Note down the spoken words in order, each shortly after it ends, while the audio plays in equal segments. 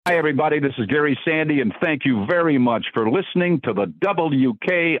Hi, everybody. This is Gary Sandy, and thank you very much for listening to the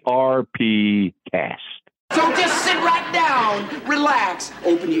WKRP cast. So just sit right down, relax,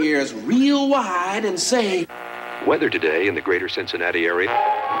 open your ears real wide, and say, Weather today in the greater Cincinnati area.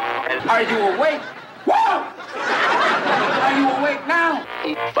 Are you awake? Whoa! Are you awake now?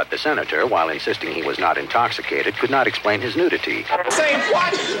 But the senator, while insisting he was not intoxicated, could not explain his nudity. Say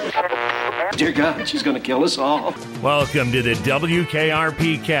what? Dear God, she's going to kill us all. Welcome to the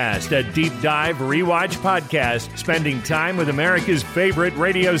WKRP Cast, a deep dive rewatch podcast spending time with America's favorite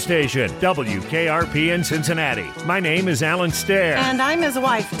radio station, WKRP in Cincinnati. My name is Alan Stair. And I'm his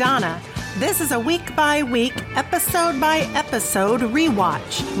wife, Donna. This is a week-by-week, episode-by-episode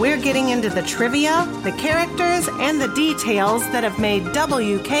rewatch. We're getting into the trivia, the characters, and the details that have made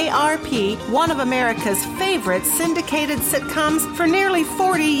WKRP one of America's favorite syndicated sitcoms for nearly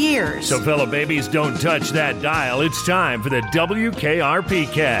 40 years. So, fellow babies, don't touch that dial. It's time for the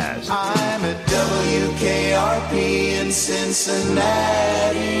WKRP Cast. I'm at WKRP in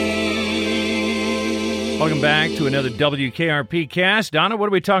Cincinnati. Welcome back to another WKRP Cast. Donna, what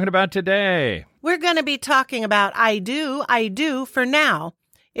are we talking about today? We're going to be talking about I Do for Now.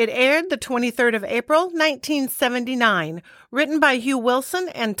 It aired the 23rd of April, 1979, written by Hugh Wilson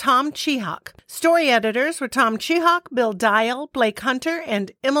and Tom Cheehak. Story editors were Tom Cheehak, Bill Dial, Blake Hunter,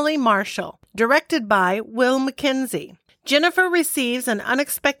 and Emily Marshall. Directed by Will McKenzie. Jennifer receives an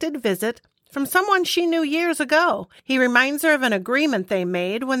unexpected visit from someone she knew years ago. He reminds her of an agreement they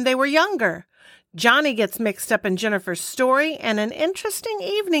made when they were younger. Johnny gets mixed up in Jennifer's story, and an interesting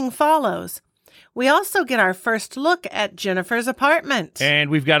evening follows. We also get our first look at Jennifer's apartment. And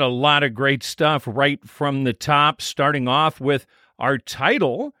we've got a lot of great stuff right from the top, starting off with our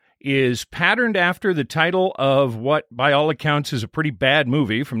title is patterned after the title of what, by all accounts, is a pretty bad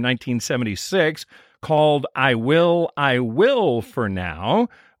movie from 1976 called I Will for Now,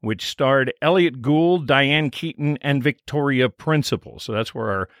 which starred Elliot Gould, Diane Keaton, and Victoria Principal. So that's where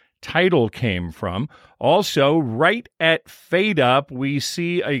our title came from. Also, right at Fade Up, we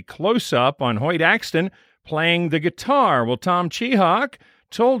see a close-up on Hoyt Axton playing the guitar. Well, Tom Cheehak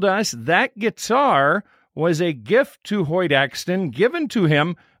told us that guitar was a gift to Hoyt Axton given to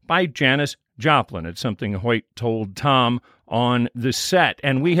him by Janis Joplin. It's something Hoyt told Tom on the set.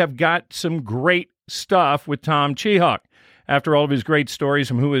 And we have got some great stuff with Tom Cheehak. After all of his great stories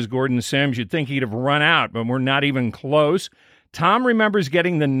from Who is Gordon Sims, you'd think he'd have run out, but we're not even close. Tom remembers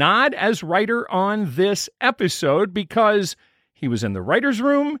getting the nod as writer on this episode because he was in the writer's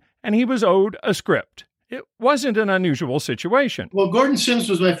room and he was owed a script. It wasn't an unusual situation. Well, Gordon Sims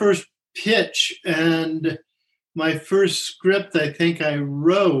was my first pitch and my first script I think I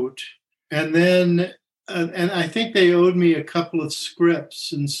wrote. And then, and I think they owed me a couple of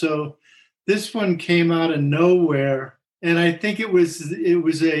scripts. And so this one came out of nowhere. And I think it was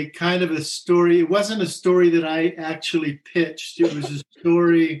a kind of a story. It wasn't a story that I actually pitched. It was a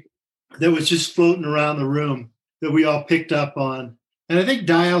story that was just floating around the room that we all picked up on. And I think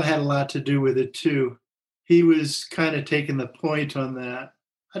Dial had a lot to do with it too. He was kind of taking the point on that.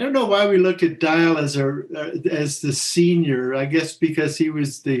 I don't know why we looked at Dial as the senior. I guess because he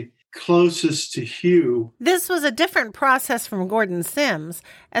was the closest to Hugh. This was a different process from Gordon Sims.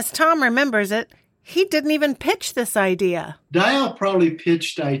 As Tom remembers it, he didn't even pitch this idea. Dial probably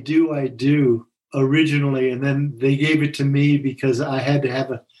pitched I Do originally, and then they gave it to me because I had to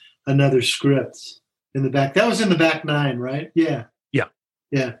have another script in the back. That was in the back nine, right? Yeah.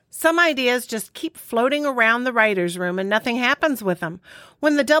 Yeah. Some ideas just keep floating around the writer's room and nothing happens with them.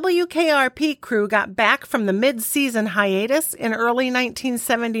 When the WKRP crew got back from the mid-season hiatus in early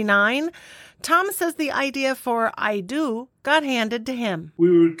 1979, Tom says the idea for I Do got handed to him.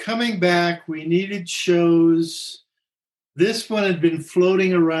 We were coming back. We needed shows. This one had been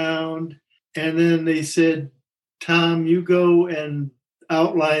floating around. And then they said, Tom, you go and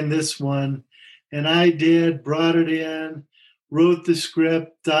outline this one. And I did, brought it in, wrote the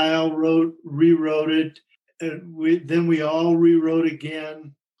script. Dial rewrote it. And then we all rewrote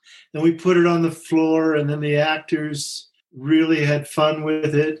again. Then we put it on the floor. And then the actors really had fun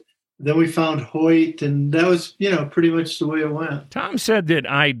with it. Then we found Hoyt, and that was, pretty much the way it went. Tom said that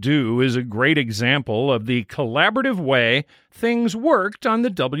I Do is a great example of the collaborative way things worked on the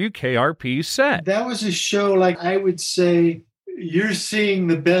WKRP set. That was a show, like I would say, you're seeing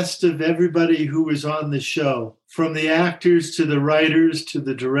the best of everybody who was on the show, from the actors to the writers to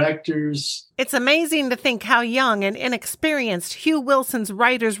the directors. It's amazing to think how young and inexperienced Hugh Wilson's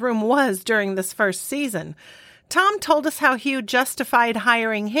writer's room was during this first season. Tom told us how Hugh justified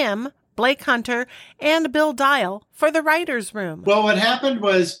hiring him, Blake Hunter, and Bill Dial for the writer's room. Well, what happened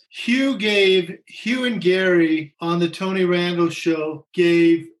was Hugh and Gary on the Tony Randall Show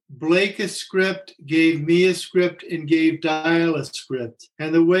gave Blake a script, gave me a script, and gave Dial a script.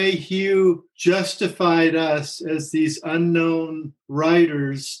 And the way Hugh justified us as these unknown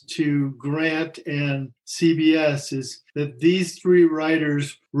writers to Grant and CBS is that these three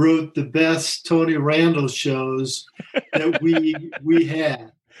writers wrote the best Tony Randall shows that we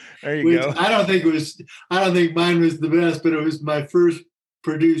had. There you go. I don't think mine was the best, but it was my first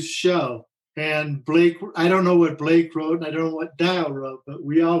produced show. And Blake, I don't know what Blake wrote, and I don't know what Dial wrote, but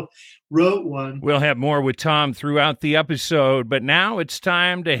we all wrote one. We'll have more with Tom throughout the episode, but now it's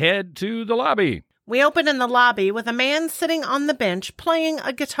time to head to the lobby. We open in the lobby with a man sitting on the bench playing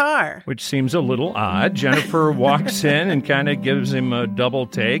a guitar. Which seems a little odd. Jennifer walks in and kind of gives him a double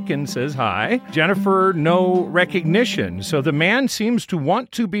take and says hi. Jennifer, no recognition. So the man seems to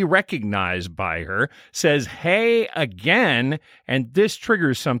want to be recognized by her, says hey again, and this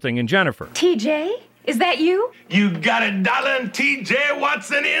triggers something in Jennifer. TJ? Is that you? You got it, darling. TJ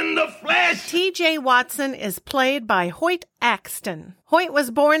Watson in the flesh. TJ Watson is played by Hoyt Axton. Hoyt was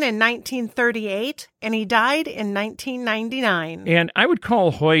born in 1938, and he died in 1999. And I would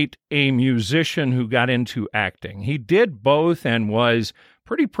call Hoyt a musician who got into acting. He did both and was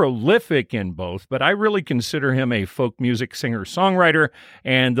pretty prolific in both, but I really consider him a folk music singer-songwriter,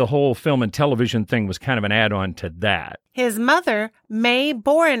 and the whole film and television thing was kind of an add-on to that. His mother, Mae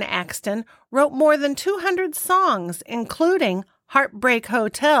Boren Axton, wrote more than 200 songs, including Heartbreak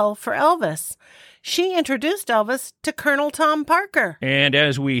Hotel for Elvis. She introduced Elvis to Colonel Tom Parker. And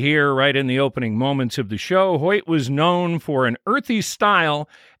as we hear right in the opening moments of the show, Hoyt was known for an earthy style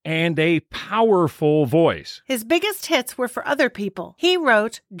and a powerful voice. His biggest hits were for other people. He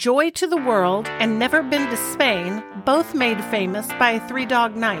wrote Joy to the World and Never Been to Spain, both made famous by Three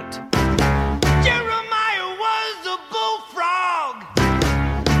Dog Night. Jeremiah was a bullfrog,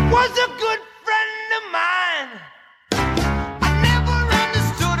 was a good friend of mine. I never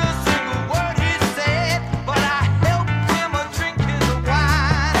understood a single word he said, but I helped him drink his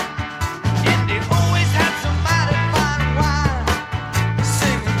wine. And he always had some mighty fine wine,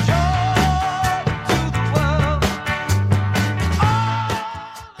 singing joy to the world. Oh,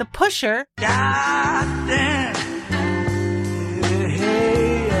 The Pusher goddamn.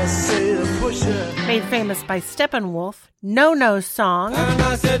 Hey, I say the pusher. made famous by Steppenwolf, No No Song, And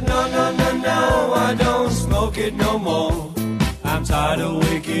I said, no, no, no, no, I don't smoke it no more. I'm tired of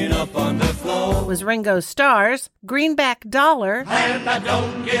waking up on the floor. was Ringo Starr's Greenback Dollar, And I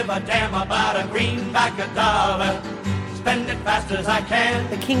don't give a damn about a greenback a dollar. Spend it fast as I can.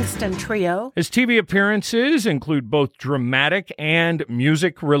 the Kingston Trio, His TV appearances include both dramatic and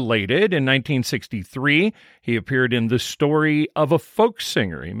music-related. In 1963, he appeared in The Story of a Folk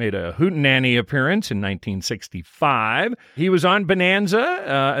Singer. He made a Hootenanny appearance in 1965. He was on Bonanza,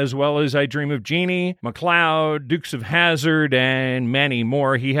 as well as I Dream of Jeannie, McLeod, Dukes of Hazzard, and many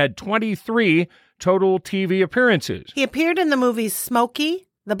more. He had 23 total TV appearances. He appeared in the movies Smokey,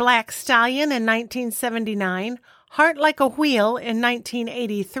 The Black Stallion in 1979, Heart Like a Wheel in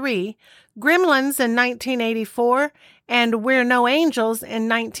 1983, Gremlins in 1984, and We're No Angels in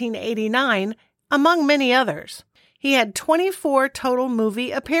 1989, among many others. He had 24 total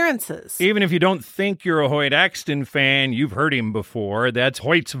movie appearances. Even if you don't think you're a Hoyt Axton fan, you've heard him before. That's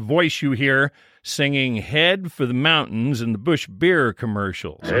Hoyt's voice you hear singing Head for the Mountains in the Busch Beer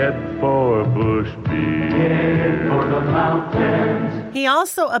commercials. Head for Busch Beer. Head for the mountains. He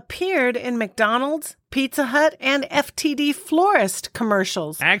also appeared in McDonald's, Pizza Hut, and FTD Florist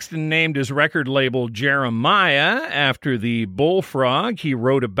commercials. Axton named his record label Jeremiah after the bullfrog he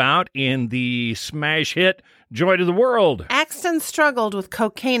wrote about in the smash hit Joy to the World. Axton struggled with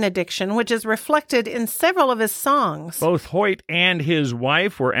cocaine addiction, which is reflected in several of his songs. Both Hoyt and his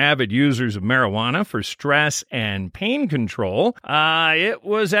wife were avid users of marijuana for stress and pain control. It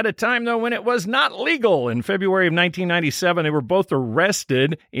was at a time, though, when it was not legal. In February of 1997, they were both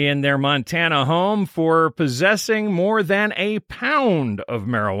arrested in their Montana home for possessing more than a pound of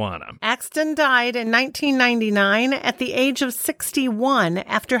marijuana. Axton died in 1999 at the age of 61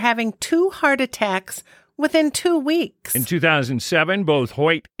 after having 2 heart attacks within 2 weeks. In 2007, both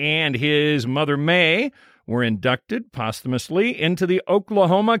Hoyt and his mother, Mae, were inducted posthumously into the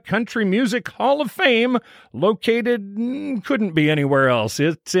Oklahoma Country Music Hall of Fame, located couldn't be anywhere else.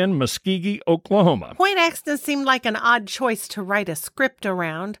 It's in Muskogee, Oklahoma. Hoyt Axton seemed like an odd choice to write a script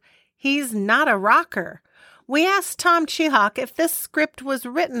around. He's not a rocker. We asked Tom Cheehawk if this script was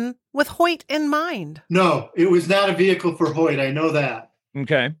written with Hoyt in mind. No, it was not a vehicle for Hoyt. I know that.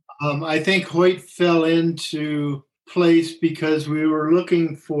 Okay. I think Hoyt fell into place because we were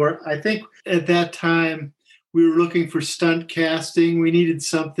looking for, I think at that time, we were looking for stunt casting. We needed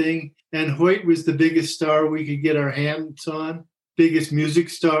something. And Hoyt was the biggest star we could get our hands on, biggest music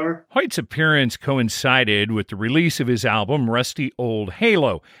star. Hoyt's appearance coincided with the release of his album, Rusty Old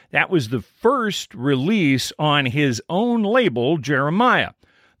Halo. That was the first release on his own label, Jeremiah.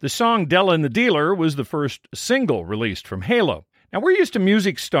 The song Della and the Dealer was the first single released from Halo. Now, we're used to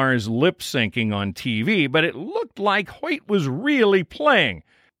music stars lip-syncing on TV, but it looked like Hoyt was really playing.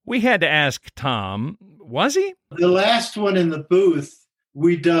 We had to ask Tom, was he? The last one in the booth,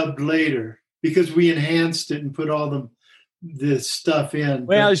 we dubbed later because we enhanced it and put all the stuff in.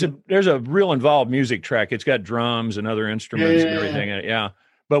 Well, there's a real involved music track. It's got drums and other instruments and everything in it, yeah.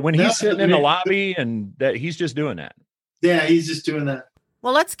 But when he's sitting in the lobby and that, he's just doing that. Yeah, he's just doing that.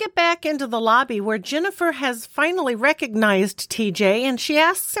 Well, let's get back into the lobby where Jennifer has finally recognized TJ, and she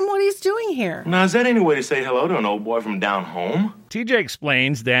asks him what he's doing here. Now, is that any way to say hello to an old boy from down home? TJ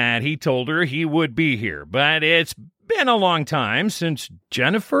explains that he told her he would be here, but it's been a long time since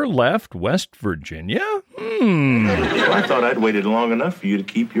Jennifer left West Virginia. Well, I thought I'd waited long enough for you to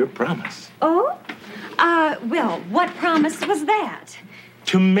keep your promise. Oh? Well, what promise was that?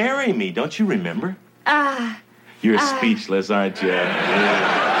 To marry me, don't you remember? You're speechless, aren't you?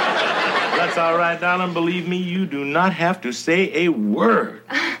 Yeah. That's all right, darling. Believe me, you do not have to say a word.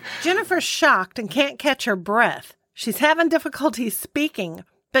 Jennifer's shocked and can't catch her breath. She's having difficulty speaking,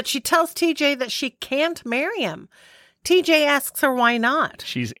 but she tells TJ that she can't marry him. TJ asks her why not.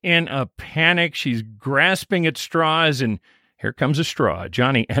 She's in a panic. She's grasping at straws, and here comes a straw.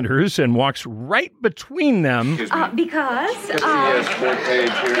 Johnny enters and walks right between them. Because...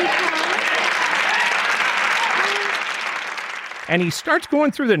 And he starts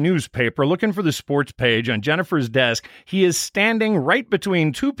going through the newspaper looking for the sports page on Jennifer's desk. He is standing right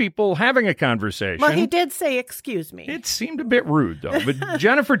between two people having a conversation. Well, he did say, excuse me. It seemed a bit rude, though. But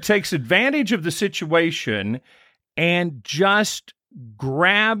Jennifer takes advantage of the situation and just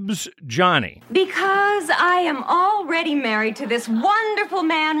grabs Johnny. Because I am already married to this wonderful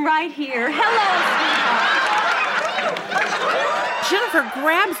man right here. Hello, sweetheart. Jennifer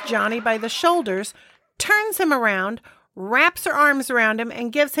grabs Johnny by the shoulders, turns him around, wraps her arms around him,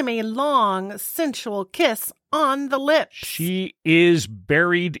 and gives him a long, sensual kiss on the lips. She is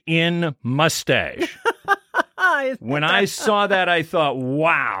buried in mustache. When I saw that, I thought,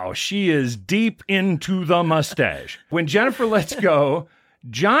 wow, she is deep into the mustache. When Jennifer lets go,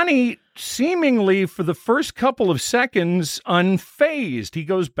 Johnny, seemingly for the first couple of seconds, unfazed. He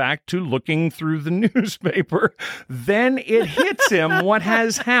goes back to looking through the newspaper. Then it hits him what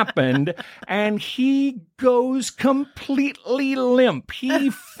has happened, and he goes completely limp.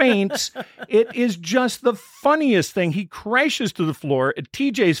 He faints. It is just the funniest thing. He crashes to the floor at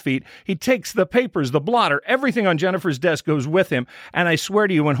TJ's feet. He takes the papers, the blotter, everything on Jennifer's desk goes with him. And I swear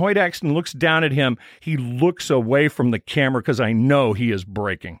to you, when Hoyt Axton looks down at him, he looks away from the camera because I know he is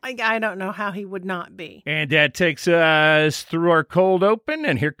breaking. I don't know how he would not be. And that takes us through our cold open,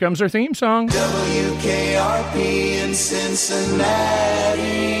 and here comes our theme song. WKRP in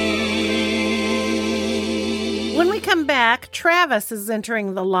Cincinnati. When we come back, Travis is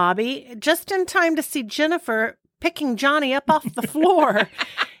entering the lobby just in time to see Jennifer picking Johnny up off the floor.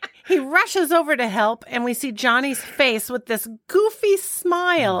 He rushes over to help, and we see Johnny's face with this goofy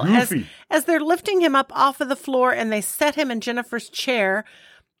smile as they're lifting him up off of the floor, and they set him in Jennifer's chair,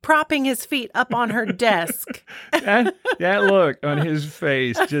 propping his feet up on her desk. That look on his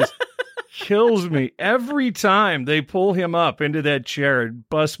face just kills me. Every time they pull him up into that chair, it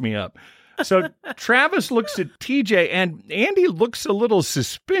busts me up. So Travis looks at TJ, and Andy looks a little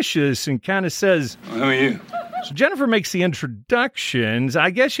suspicious and kind of says, "Who are you?" So Jennifer makes the introductions. I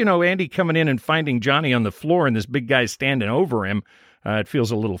guess, Andy coming in and finding Johnny on the floor and this big guy standing over him, it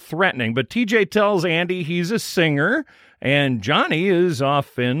feels a little threatening. But TJ tells Andy he's a singer, and Johnny is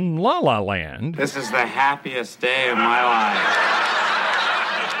off in La La Land. This is the happiest day of my life.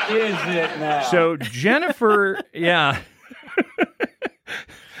 Is it now? So Jennifer,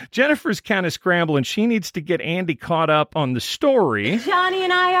 Jennifer's kind of scrambling. She needs to get Andy caught up on the story. Johnny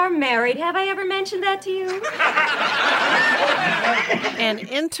and I are married. Have I ever mentioned that to you? And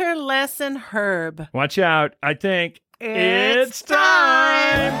enter lesson Herb. Watch out. I think it's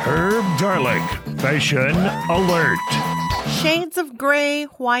time. Herb Darlick, Fashion Alert. Shades of gray,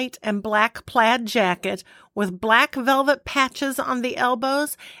 white, and black plaid jacket with black velvet patches on the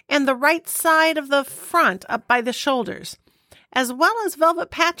elbows and the right side of the front up by the shoulders, as well as velvet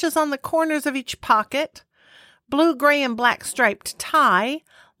patches on the corners of each pocket, blue, gray, and black striped tie,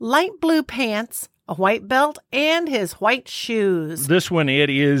 light blue pants, a white belt, and his white shoes. This one, it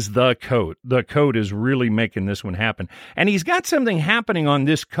is the coat. The coat is really making this one happen. And he's got something happening on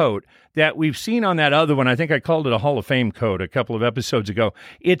this coat that we've seen on that other one. I think I called it a Hall of Fame coat a couple of episodes ago.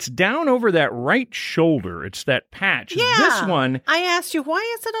 It's down over that right shoulder. It's that patch. Yeah. This one... I asked you,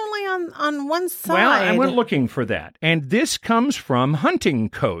 why is it only on one side? Well, I went looking for that. And this comes from hunting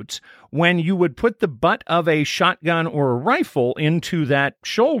coats. When you would put the butt of a shotgun or a rifle into that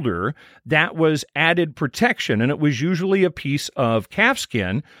shoulder, that was added protection. And it was usually a piece of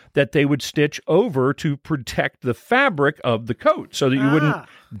calfskin that they would stitch over to protect the fabric of the coat so that you wouldn't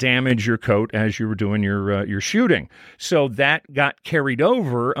damage your coat as you were doing your shooting. So that got carried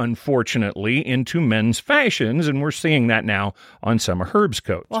over, unfortunately, into men's fashions, and we're seeing that now on some of Herb's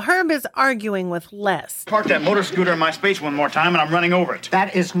coats. Well, Herb is arguing with Les. Park that motor scooter in my space one more time, and I'm running over it.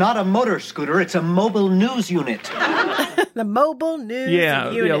 That is not a motor scooter. It's a mobile news unit. The mobile news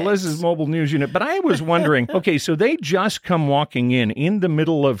unit. Yeah, Liz's mobile news unit. But I was wondering, okay, so they just come walking in the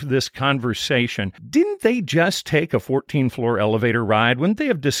middle of this conversation. Didn't they just take a 14-floor elevator ride? Wouldn't they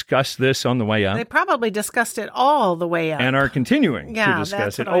have discussed this on the way up? They probably discussed it all the way up. And are continuing to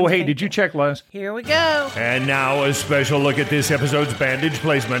discuss it. Oh, hey, did you check, Les? Here we go. And now a special look at this episode's bandage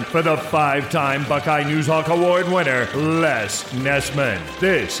placement for the 5-time Buckeye Newshawk Award winner, Les Nessman.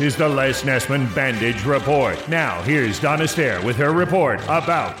 This is the Les Nessman Bandage Report. Now, here's Donna Stair with her report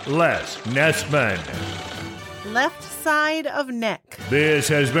about Les Nessman. Left side of neck. This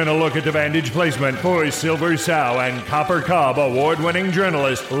has been a look at the bandage placement for Silver Sow and Copper Cob award-winning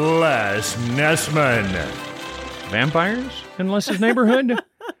journalist Les Nessman. Vampires in Les's neighborhood?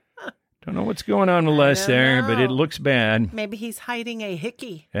 Don't know what's going on with Les there, but it looks bad. Maybe he's hiding a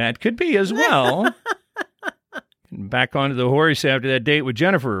hickey. That could be as well. Back onto the horse after that date with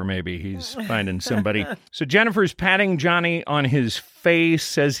Jennifer, maybe he's finding somebody. So Jennifer's patting Johnny on his face,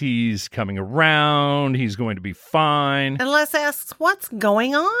 says he's coming around, he's going to be fine. And Les asks, what's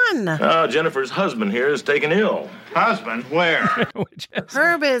going on? Jennifer's husband here is taken ill. Husband? Where?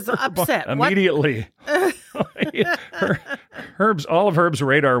 Herb is upset. Immediately. All of Herb's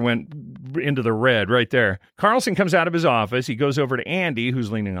radar went into the red right there. Carlson comes out of his office. He goes over to Andy,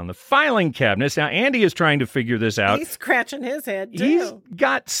 who's leaning on the filing cabinets. Now, Andy is trying to figure this out. He's scratching his head, too. He's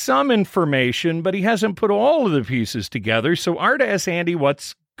got some information, but he hasn't put all of the pieces together. So Art asks Andy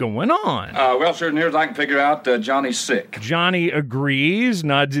what's going on. Well, sir, near as I can figure out, Johnny's sick. Johnny agrees,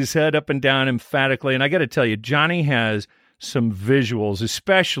 nods his head up and down emphatically. And I got to tell you, Johnny has some visuals,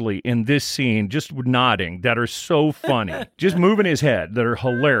 especially in this scene, just nodding, that are so funny. Just moving his head, that are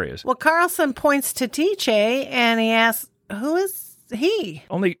hilarious. Well, Carlson points to TJ and he asks, who is he?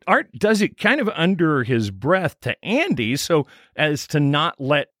 Only Art does it kind of under his breath to Andy so as to not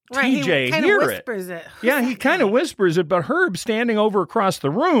let TJ he kind hear of whispers it. Yeah, he kind of whispers it, but Herb, standing over across the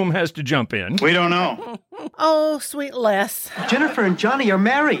room, has to jump in. We don't know. Oh, sweet Les. Jennifer and Johnny are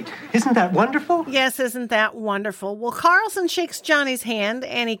married. Isn't that wonderful? Yes, isn't that wonderful? Well, Carlson shakes Johnny's hand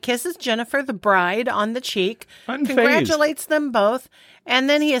and he kisses Jennifer, the bride, on the cheek. Unfazed. Congratulates them both. And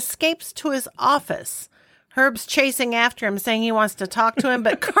then he escapes to his office. Herb's chasing after him, saying he wants to talk to him,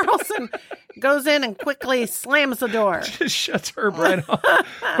 but Carlson goes in and quickly slams the door. Just shuts Herb right off.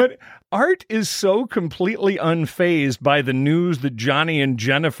 But Art is so completely unfazed by the news that Johnny and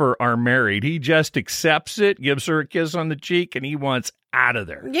Jennifer are married. He just accepts it, gives her a kiss on the cheek, and he wants out of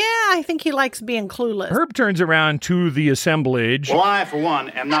there. Yeah, I think he likes being clueless. Herb turns around to the assemblage. Well, I, for one,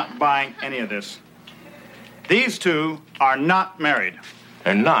 am not buying any of this. These two are not married.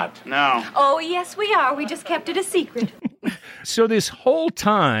 They're not. No. Oh, yes, we are. We just kept it a secret. So this whole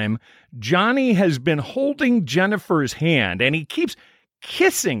time, Johnny has been holding Jennifer's hand, and he keeps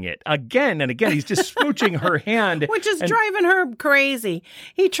kissing it again and again. He's just smooching her hand. Which is driving Herb crazy.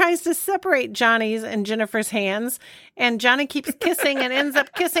 He tries to separate Johnny's and Jennifer's hands, and Johnny keeps kissing and ends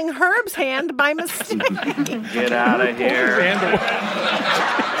up kissing Herb's hand by mistake. Get out of here.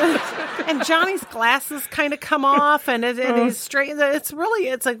 And Johnny's glasses kind of come off, and he's straight. It's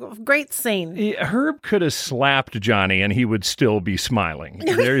a great scene. Herb could have slapped Johnny, and he would still be smiling.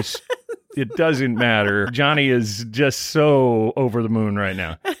 It doesn't matter. Johnny is just so over the moon right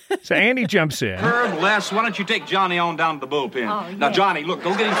now. So Andy jumps in. Herb, Les, why don't you take Johnny on down to the bullpen? Oh, yeah. Now, Johnny, look,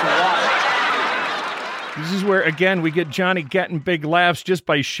 go get him some water. This is where, again, we get Johnny getting big laughs just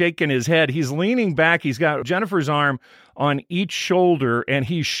by shaking his head. He's leaning back. He's got Jennifer's arm on each shoulder, and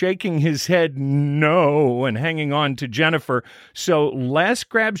he's shaking his head no and hanging on to Jennifer. So Les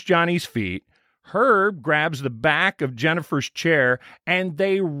grabs Johnny's feet. Herb grabs the back of Jennifer's chair, and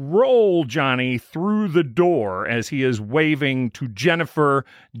they roll Johnny through the door as he is waving to Jennifer.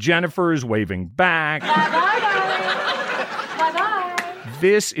 Jennifer is waving back. Bye-bye, darling. Bye-bye.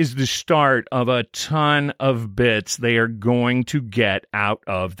 This is the start of a ton of bits they are going to get out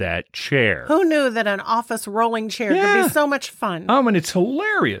of that chair. Who knew that an office rolling chair could be so much fun? Oh, and it's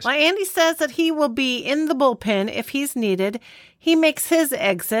hilarious. Well, Andy says that he will be in the bullpen if he's needed. He makes his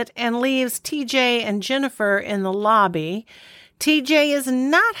exit and leaves TJ and Jennifer in the lobby. TJ is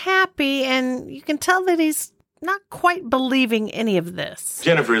not happy, and you can tell that he's not quite believing any of this.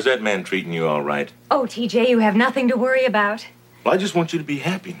 Jennifer, is that man treating you all right? Oh, TJ, you have nothing to worry about. Well, I just want you to be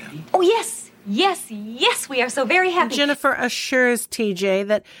happy now. Oh, yes, we are so very happy. Jennifer assures TJ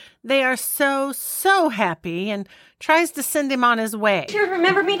that they are so happy and tries to send him on his way. Sure,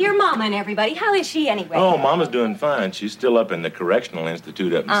 remember me to your mama and everybody. How is she anyway? Oh, Mama's doing fine. She's still up in the Correctional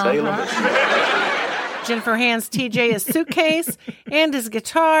Institute up in Salem. Jennifer hands TJ his suitcase and his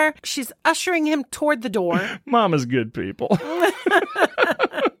guitar. She's ushering him toward the door. Mama's good people.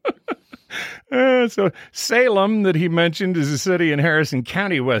 So Salem, that he mentioned, is a city in Harrison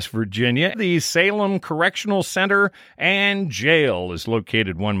County, West Virginia. The Salem Correctional Center and Jail is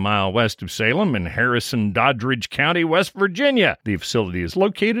located 1 mile west of Salem in Harrison Doddridge County, West Virginia. The facility is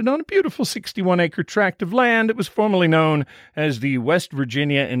located on a beautiful 61-acre tract of land. It was formerly known as the West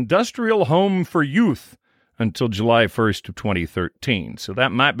Virginia Industrial Home for Youth until July 1st of 2013. So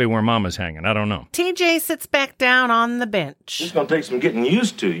that might be where Mama's hanging. I don't know. TJ sits back down on the bench. It's going to take some getting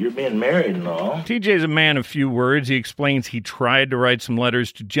used to. You're being married and all. TJ's a man of few words. He explains he tried to write some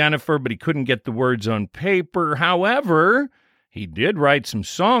letters to Jennifer, but he couldn't get the words on paper. However, he did write some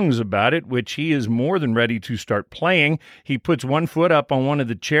songs about it, which he is more than ready to start playing. He puts one foot up on one of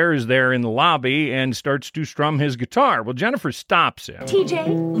the chairs there in the lobby and starts to strum his guitar. Well, Jennifer stops him. TJ,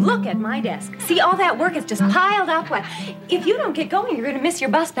 look at my desk. See, all that work is just piled up. If you don't get going, you're going to miss your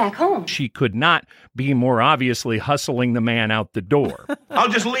bus back home. She could not be more obviously hustling the man out the door. I'll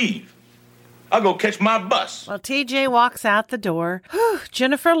just leave. I'll go catch my bus. Well, TJ walks out the door.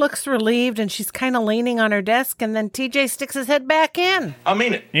 Jennifer looks relieved, and she's kind of leaning on her desk, and then TJ sticks his head back in. I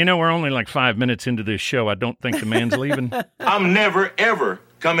mean it. You know, we're only like 5 minutes into this show. I don't think the man's leaving. I'm never, ever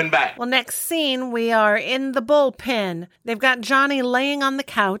coming back. Well, next scene, we are in the bullpen. They've got Johnny laying on the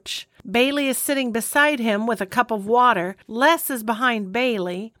couch. Bailey is sitting beside him with a cup of water. Les is behind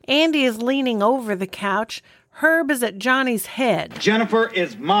Bailey. Andy is leaning over the couch. Herb is at Johnny's head. Jennifer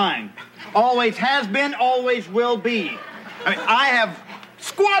is mine. Always has been, always will be. I have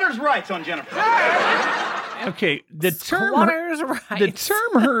squatter's rights on Jennifer. Okay, the term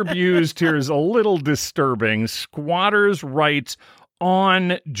Herb used here is a little disturbing. Squatter's rights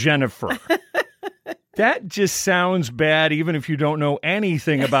on Jennifer. That just sounds bad, even if you don't know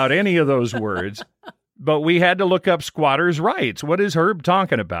anything about any of those words. But we had to look up squatter's rights. What is Herb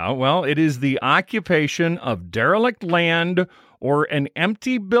talking about? Well, it is the occupation of derelict land or an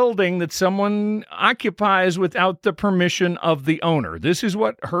empty building that someone occupies without the permission of the owner. This is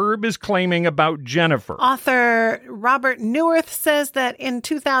what Herb is claiming about Jennifer. Author Robert Neuwirth says that in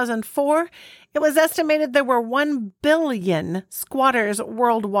 2004, it was estimated there were 1 billion squatters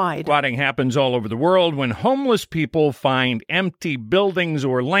worldwide. Squatting happens all over the world when homeless people find empty buildings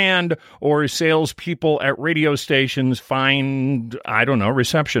or land, or salespeople at radio stations find, I don't know,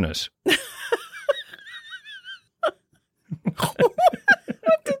 receptionists.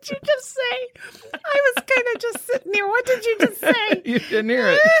 What did you just say? I was kind of just sitting here. What did you just say? You didn't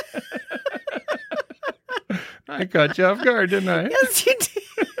hear it. I caught you off guard, didn't I? Yes, you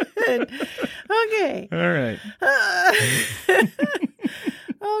did. Okay. All right.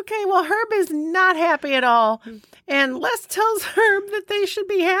 Okay, well, Herb is not happy at all. And Les tells Herb that they should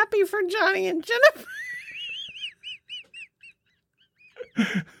be happy for Johnny and Jennifer.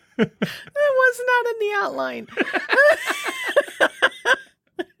 That was not in the outline.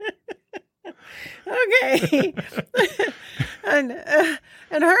 Okay.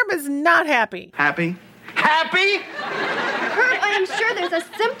 And Herb is not happy. Happy? Happy? Herb, I am sure there's a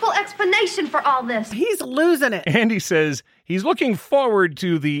simple explanation for all this. He's losing it. Andy says he's looking forward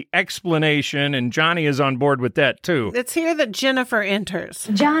to the explanation, and Johnny is on board with that, too. It's here that Jennifer enters.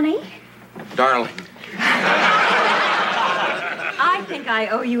 Johnny? Darling. I think I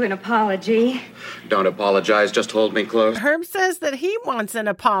owe you an apology. Don't apologize, just hold me close. Herb says that he wants an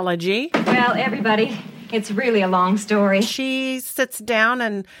apology. Well, everybody, it's really a long story. She sits down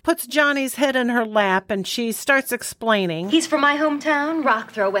and puts Johnny's head in her lap, and she starts explaining. He's from my hometown,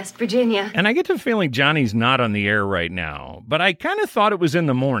 Rockthrow, West Virginia. And I get the feeling Johnny's not on the air right now, but I kind of thought it was in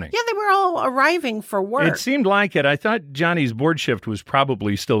the morning. Yeah, they were all arriving for work. It seemed like it. I thought Johnny's board shift was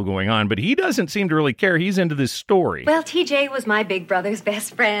probably still going on, but he doesn't seem to really care. He's into this story. Well, TJ was my big brother's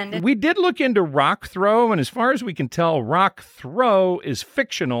best friend. We did look into Rockthrow, and as far as we can tell, Rockthrow is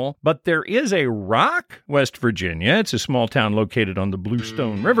fictional, but there is a rock West Virginia. It's a small town located on the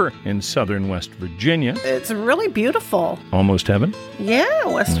Bluestone River in southern West Virginia. It's really beautiful. Almost heaven. Yeah,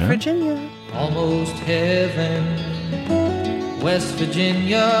 West Virginia. Almost heaven, West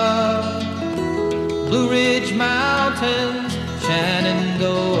Virginia, Blue Ridge Mountains,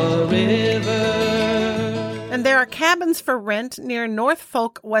 Shenandoah River. And there are cabins for rent near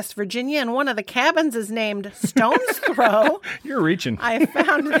Norfolk, West Virginia, and one of the cabins is named Stone's Throw. You're reaching. I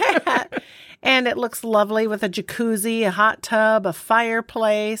found that. And it looks lovely with a jacuzzi, a hot tub, a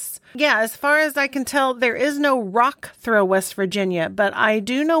fireplace. Yeah, as far as I can tell, there is no Rock Throw, West Virginia, but I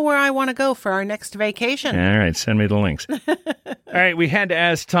do know where I want to go for our next vacation. All right, send me the links. All right, we had to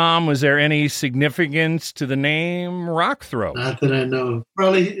ask Tom, was there any significance to the name Rock Throw? Not that I know.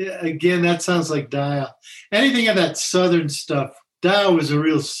 Probably, again, that sounds like Dial. Anything of that southern stuff. Dial was a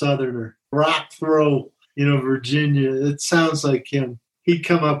real southerner. Rock Throw, Virginia. It sounds like him. He'd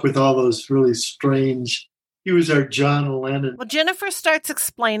come up with all those really strange. He was our John Lennon. Well, Jennifer starts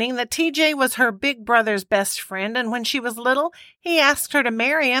explaining that TJ was her big brother's best friend, and when she was little, he asked her to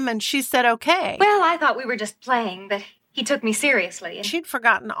marry him, and she said okay. Well, I thought we were just playing, but he took me seriously. And she'd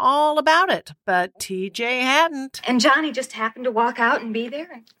forgotten all about it, but TJ hadn't. And Johnny just happened to walk out and be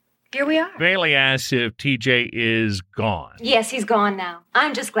there, and here we are. Bailey asks if TJ is gone. Yes, he's gone now.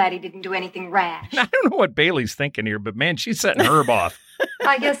 I'm just glad he didn't do anything rash. I don't know what Bailey's thinking here, but man, she's setting Herb off.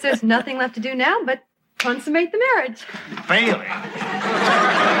 I guess there's nothing left to do now but consummate the marriage. Bailey.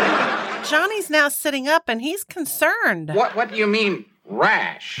 Johnny's now sitting up and he's concerned. What do you mean,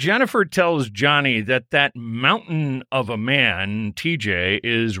 rash? Jennifer tells Johnny that mountain of a man, TJ,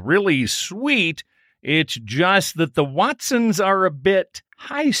 is really sweet. It's just that the Watsons are a bit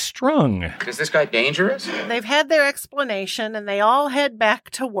high-strung. Is this guy dangerous? They've had their explanation, and they all head back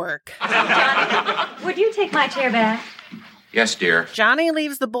to work. Johnny, would you take my chair back? Yes, dear. Johnny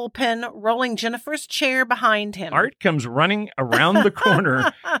leaves the bullpen, rolling Jennifer's chair behind him. Art comes running around the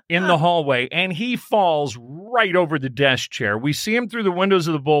corner in the hallway, and he falls right over the desk chair. We see him through the windows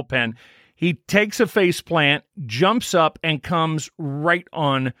of the bullpen. He takes a faceplant, jumps up, and comes right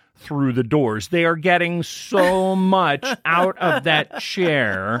on through the doors. They are getting so much out of that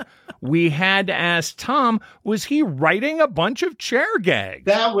chair. We had to ask Tom, was he writing a bunch of chair gags?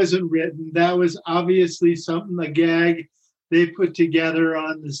 That wasn't written. That was obviously a gag they put together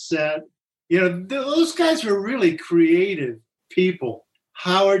on the set. Those guys were really creative people.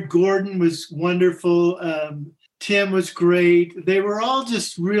 Howard Gordon was wonderful. Tim was great. They were all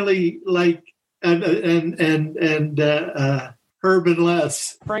just really like, and Herb and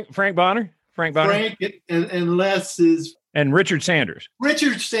Les. Frank Bonner? Frank and Les is... And Richard Sanders.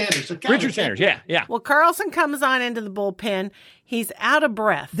 Richard Sanders, yeah. Well, Carlson comes on into the bullpen. He's out of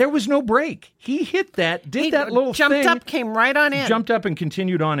breath. There was no break. He hit that, that little jumped thing. Up, came right on in. Jumped up and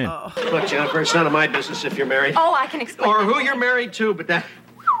continued on in. Oh. Look, Jennifer, it's none of my business if you're married. Oh, I can explain. Or who you're married to, but that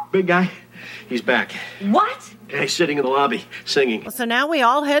big guy, he's back. What? Yeah, he's sitting in the lobby, singing. So now we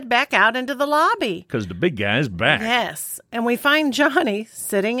all head back out into the lobby. Because the big guy's back. Yes. And we find Johnny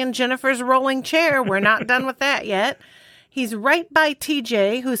sitting in Jennifer's rolling chair. We're not done with that yet. He's right by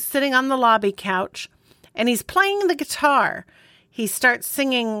TJ, who's sitting on the lobby couch, and he's playing the guitar. He starts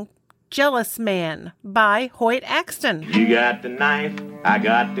singing Jealous Man by Hoyt Axton. You got the knife, I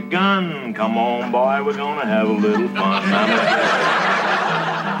got the gun. Come on, boy, we're gonna have a little fun.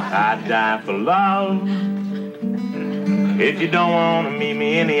 I'd die for love. If you don't want to meet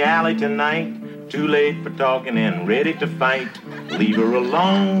me in the alley tonight, too late for talking and ready to fight. Leave her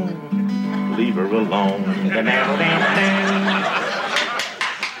alone. Leave her alone.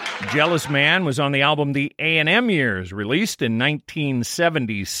 Jealous Man was on the album The A&M Years, released in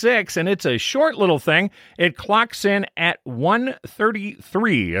 1976, and it's a short little thing. It clocks in at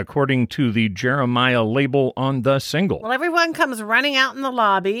 1:33, according to the Jeremiah label on the single. Well, everyone comes running out in the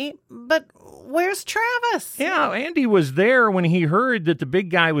lobby, but where's Travis? Yeah, Andy was there when he heard that the big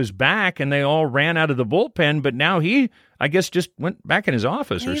guy was back, and they all ran out of the bullpen, but now he, I guess, just went back in his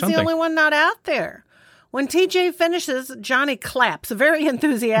office or something. He's the only one not out there. When TJ finishes, Johnny claps very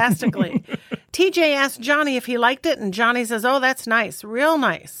enthusiastically. TJ asks Johnny if he liked it, and Johnny says, oh, that's nice, real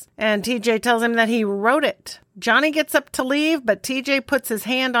nice. And TJ tells him that he wrote it. Johnny gets up to leave, but TJ puts his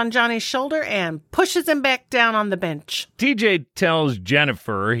hand on Johnny's shoulder and pushes him back down on the bench. TJ tells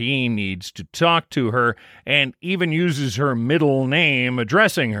Jennifer he needs to talk to her and even uses her middle name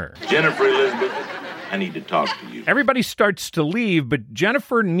addressing her. Jennifer Elizabeth, I need to talk to you. Everybody starts to leave, but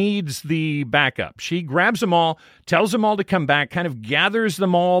Jennifer needs the backup. She grabs them all, tells them all to come back, kind of gathers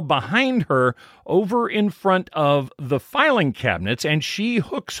them all behind her over in front of the filing cabinets, and she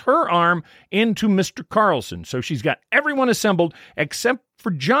hooks her arm into Mr. Carlson. So she's got everyone assembled except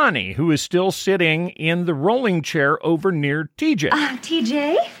for Johnny, who is still sitting in the rolling chair over near TJ.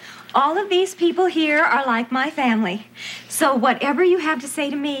 TJ, all of these people here are like my family. So whatever you have to say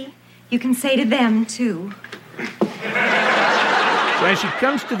to me, you can say to them, too. So as she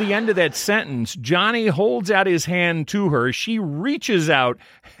comes to the end of that sentence, Johnny holds out his hand to her. She reaches out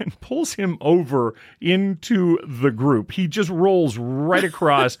and pulls him over into the group. He just rolls right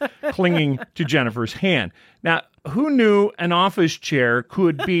across, clinging to Jennifer's hand. Now, who knew an office chair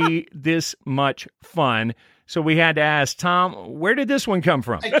could be this much fun? So we had to ask Tom, where did this one come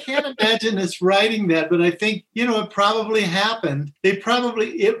from? I can't imagine us writing that, but I think, it probably happened. It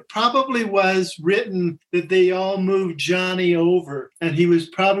probably was written that they all moved Johnny over, and he was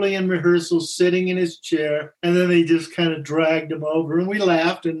probably in rehearsal sitting in his chair, and then they just kind of dragged him over, and we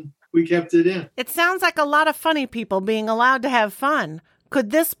laughed, and we kept it in. It sounds like a lot of funny people being allowed to have fun.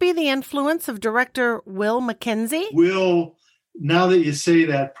 Could this be the influence of director Will McKenzie? Will, now that you say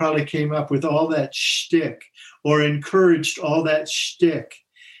that, probably came up with all that shtick, or encouraged all that shtick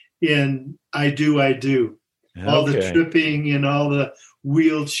in I Do, I Do. Okay. All the tripping and all the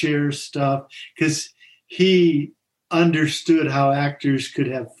wheelchair stuff, because he understood how actors could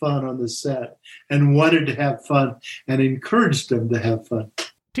have fun on the set and wanted to have fun and encouraged them to have fun.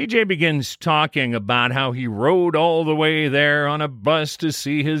 TJ begins talking about how he rode all the way there on a bus to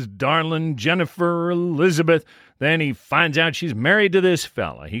see his darling Jennifer Elizabeth. Then he finds out she's married to this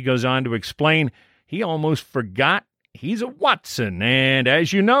fella. He goes on to explain he almost forgot he's a Watson. And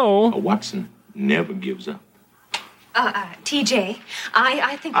as you know... A Watson never gives up. TJ,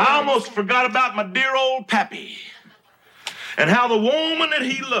 I think... I almost forgot about my dear old pappy. And how the woman that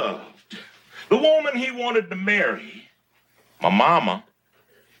he loved, the woman he wanted to marry, my mama,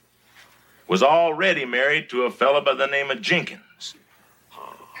 was already married to a fella by the name of Jenkins.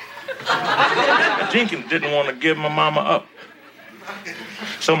 Jenkins didn't want to give my mama up.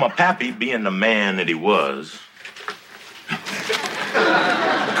 So my pappy, being the man that he was,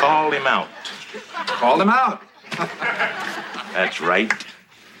 called him out. Called him out? That's right.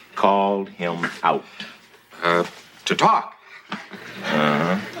 Called him out. To talk?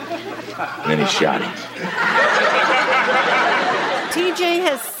 Uh-huh. Then he shot him. TJ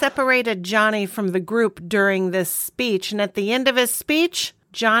has separated Johnny from the group during this speech, and at the end of his speech,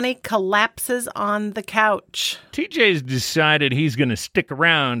 Johnny collapses on the couch. TJ's decided he's going to stick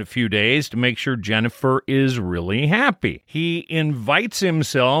around a few days to make sure Jennifer is really happy. He invites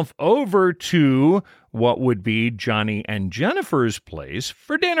himself over to what would be Johnny and Jennifer's place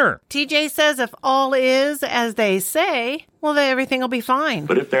for dinner. TJ says if all is as they say, well, then everything will be fine.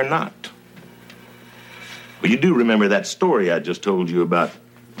 But if they're not? Well, you do remember that story I just told you about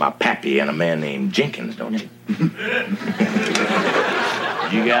my pappy and a man named Jenkins, don't you?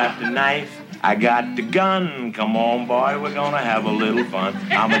 You got the knife, I got the gun. Come on, boy, we're gonna have a little fun.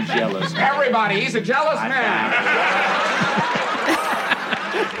 I'm a jealous man. Everybody, he's a jealous man.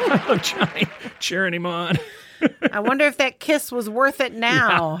 Oh, Johnny, cheering him on. I wonder if that kiss was worth it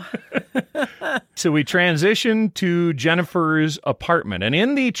now. Yeah. So we transition to Jennifer's apartment, and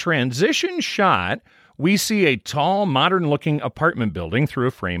in the transition shot, we see a tall, modern-looking apartment building through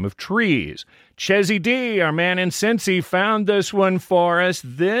a frame of trees. Chezzy D, our man in Cincy, found this one for us.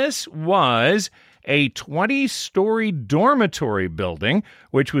 This was a 20-story dormitory building,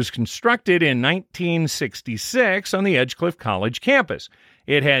 which was constructed in 1966 on the Edgecliff College campus.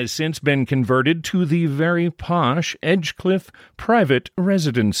 It has since been converted to the very posh Edgecliff Private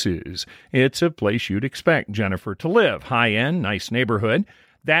Residences. It's a place you'd expect Jennifer to live. High-end, nice neighborhood.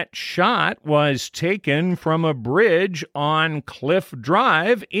 That shot was taken from a bridge on Cliff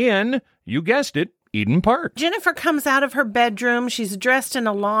Drive in, you guessed it, Eden Park. Jennifer comes out of her bedroom. She's dressed in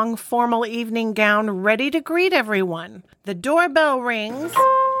a long, formal evening gown, ready to greet everyone. The doorbell rings.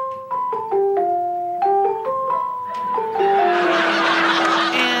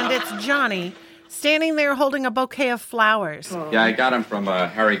 And it's Johnny, standing there holding a bouquet of flowers. Yeah, I got him from a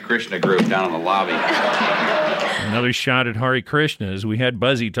Hare Krishna group down in the lobby. Another shot at Hare Krishnas. We had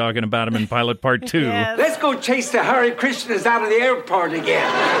Buzzy talking about him in Pilot Part 2. Yes. Let's go chase the Hare Krishnas out of the airport again.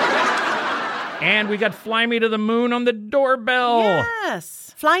 And we got Fly Me to the Moon on the doorbell.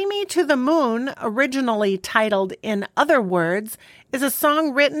 Yes. Fly Me to the Moon, originally titled In Other Words, is a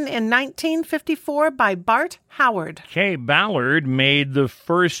song written in 1954 by Bart Howard. Kay Ballard made the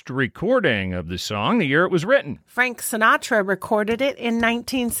first recording of the song the year it was written. Frank Sinatra recorded it in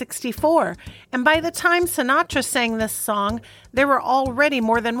 1964. And by the time Sinatra sang this song, there were already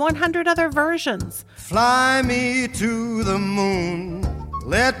more than 100 other versions. Fly me to the moon,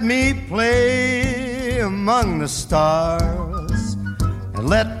 let me play among the stars, and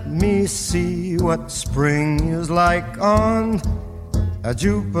let me see what spring is like on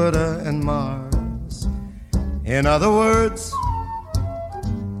Jupiter and Mars. In other words,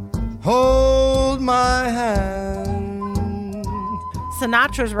 hold my hand.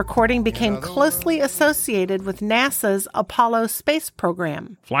 Sinatra's recording became closely associated with NASA's Apollo space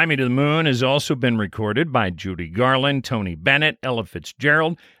program. Fly Me to the Moon has also been recorded by Judy Garland, Tony Bennett, Ella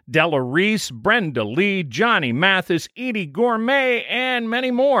Fitzgerald, Della Reese, Brenda Lee, Johnny Mathis, Edie Gourmet, and many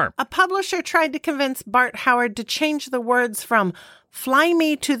more. A publisher tried to convince Bart Howard to change the words from Fly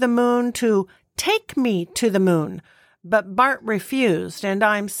Me to the Moon to Take Me to the Moon. But Bart refused, and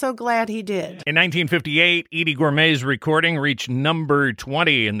I'm so glad he did. In 1958, Edie Gourmet's recording reached number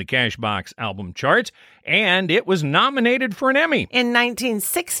 20 in the Cashbox album charts, and it was nominated for an Emmy. In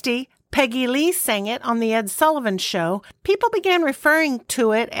 1960, Peggy Lee sang it on The Ed Sullivan Show. People began referring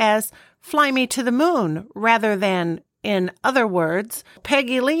to it as Fly Me to the Moon rather than In Other Words.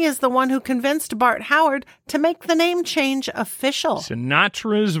 Peggy Lee is the one who convinced Bart Howard to make the name change official.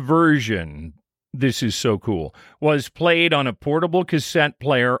 Sinatra's version, this is so cool, was played on a portable cassette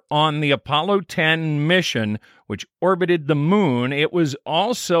player on the Apollo 10 mission, which orbited the moon. It was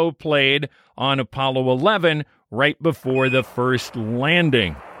also played on Apollo 11 right before the first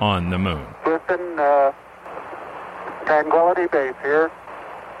landing on the moon. Houston, Tranquility Base here.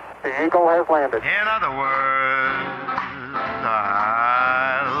 The Eagle has landed. In other words,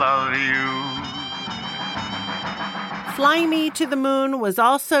 I love you. Fly Me to the Moon was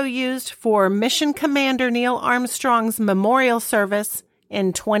also used for Mission Commander Neil Armstrong's memorial service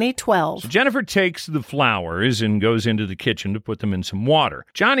in 2012. Jennifer takes the flowers and goes into the kitchen to put them in some water.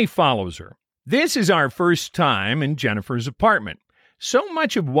 Johnny follows her. This is our first time in Jennifer's apartment. So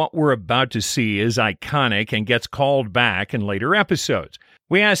much of what we're about to see is iconic and gets called back in later episodes.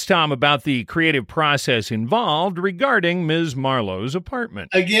 We asked Tom about the creative process involved regarding Ms. Marlowe's apartment.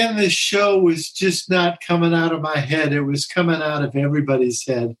 Again, this show was just not coming out of my head. It was coming out of everybody's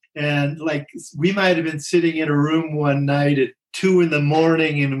head. And like, we might have been sitting in a room one night at 2 a.m.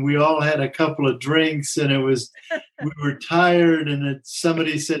 and we all had a couple of drinks and we were tired. And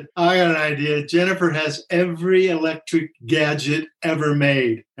somebody said, I got an idea. Jennifer has every electric gadget ever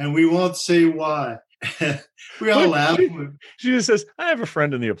made, and we won't say why. We all laugh. She just says, I have a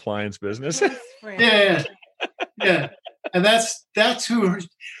friend in the appliance business. Yeah. And that's who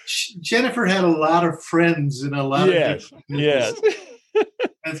Jennifer had a lot of friends and a lot of different businesses.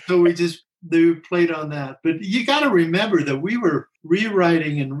 And so they played on that. But you got to remember that we were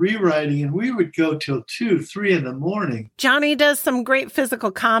rewriting, and we would go till 2, 3 a.m. Johnny does some great physical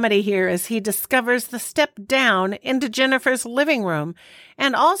comedy here as he discovers the step down into Jennifer's living room.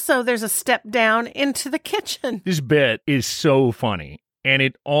 And also there's a step down into the kitchen. This bit is so funny. And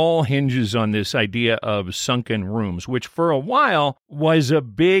it all hinges on this idea of sunken rooms, which for a while was a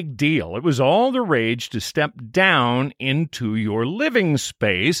big deal. It was all the rage to step down into your living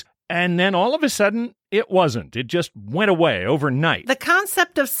space. And then all of a sudden, it wasn't. It just went away overnight. The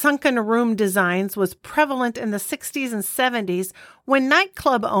concept of sunken room designs was prevalent in the 60s and 70s when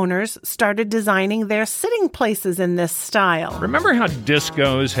nightclub owners started designing their sitting places in this style. Remember how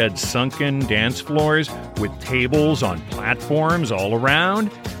discos had sunken dance floors with tables on platforms all around?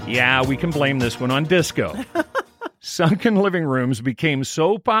 Yeah, we can blame this one on disco. Sunken living rooms became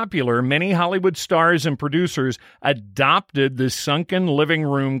so popular, many Hollywood stars and producers adopted the sunken living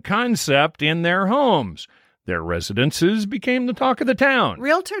room concept in their homes. Their residences became the talk of the town.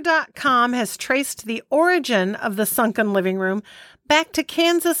 Realtor.com has traced the origin of the sunken living room back to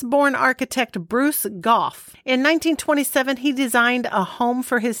Kansas-born architect Bruce Goff. In 1927, he designed a home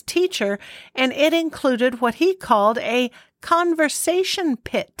for his teacher, and it included what he called a conversation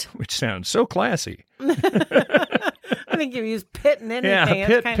pit. Which sounds so classy. I think you use pit in anything.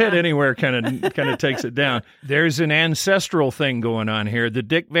 Yeah, pit anywhere kind of takes it down. There's an ancestral thing going on here. The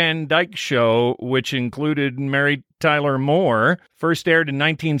Dick Van Dyke Show, which included married Tyler Moore, first aired in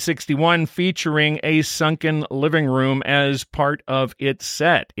 1961, featuring a sunken living room as part of its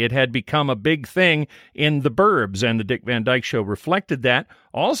set. It had become a big thing in The Burbs, and the Dick Van Dyke Show reflected that.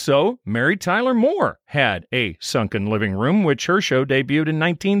 Also, Mary Tyler Moore had a sunken living room, which her show debuted in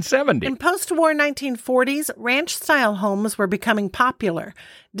 1970. In post-war 1940s, ranch-style homes were becoming popular.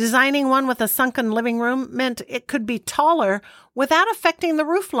 Designing one with a sunken living room meant it could be taller without affecting the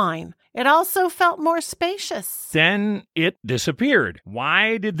roof line. It also felt more spacious. Then it disappeared.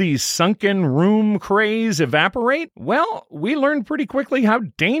 Why did the sunken room craze evaporate? Well, we learned pretty quickly how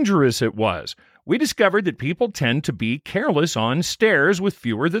dangerous it was. We discovered that people tend to be careless on stairs with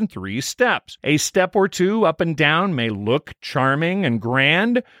fewer than 3 steps. A step or two up and down may look charming and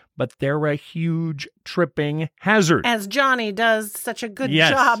grand, but they're a huge tripping hazard. As Johnny does such a good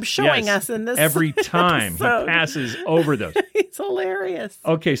job showing us in this every time episode. He passes over those. It's hilarious.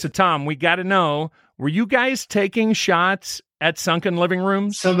 Okay, so Tom, we got to know, were you guys taking shots at sunken living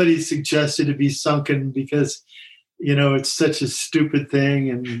rooms? Somebody suggested it be sunken because, it's such a stupid thing,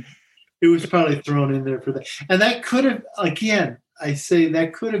 and it was probably thrown in there for that. And that could have, again, I say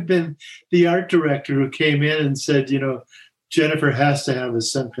that could have been the art director who came in and said, Jennifer has to have a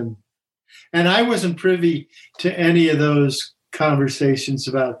sunken. And I wasn't privy to any of those conversations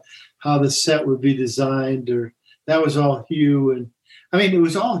about how the set would be designed, or that was all Hugh. And it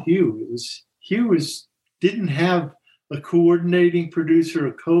was all Hugh. Hugh didn't have a coordinating producer,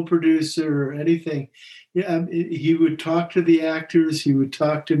 a co-producer, or anything. He would talk to the actors. He would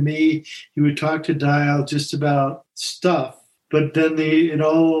talk to me. He would talk to Dial just about stuff. But then it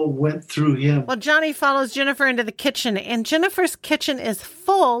all went through him. Well, Johnny follows Jennifer into the kitchen, and Jennifer's kitchen is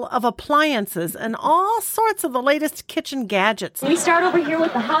full of appliances and all sorts of the latest kitchen gadgets. We start over here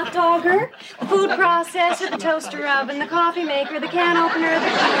with the hot dogger, the food processor, the toaster oven, the coffee maker, the can opener, the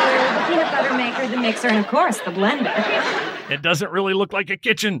cooler, the peanut butter maker, the mixer, and of course, the blender. It doesn't really look like a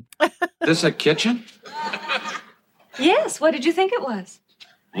kitchen. This a kitchen? Yes, what did you think it was?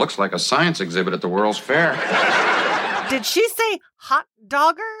 Looks like a science exhibit at the World's Fair. Did she say hot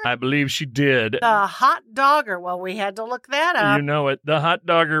dogger? I believe she did. The hot dogger. Well, we had to look that up. You know it. The hot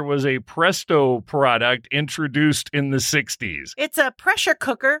dogger was a Presto product introduced in the 60s. It's a pressure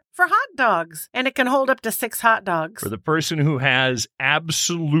cooker for hot dogs, and it can hold up to 6 hot dogs. For the person who has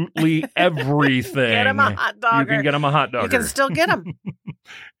absolutely everything, get him a hot dogger. You can get him a hot dogger. You can still get him.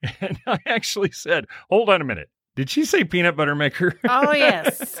 And I actually said, hold on a minute. Did she say peanut butter maker? Oh,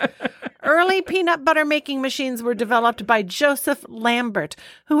 yes. Early peanut butter making machines were developed by Joseph Lambert,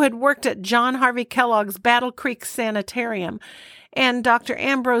 who had worked at John Harvey Kellogg's Battle Creek Sanitarium, and Dr.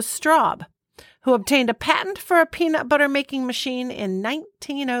 Ambrose Straub, who obtained a patent for a peanut butter making machine in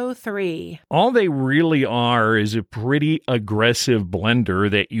 1903. All they really are is a pretty aggressive blender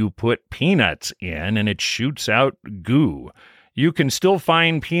that you put peanuts in, and it shoots out goo. You can still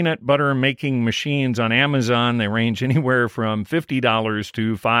find peanut butter making machines on Amazon. They range anywhere from $50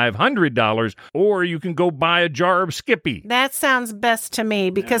 to $500, or you can go buy a jar of Skippy. That sounds best to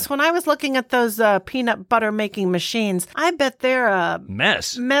me, because when I was looking at those peanut butter making machines, I bet they're a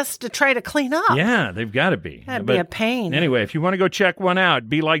mess to try to clean up. Yeah, they've got to be. That'd be a pain. Anyway, if you want to go check one out,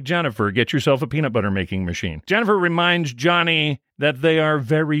 be like Jennifer. Get yourself a peanut butter making machine. Jennifer reminds Johnny that they are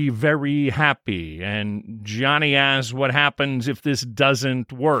very, very happy. And Johnny asks what happens if this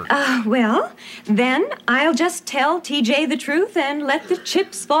doesn't work. Well, then I'll just tell TJ the truth and let the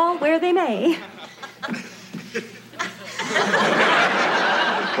chips fall where they may.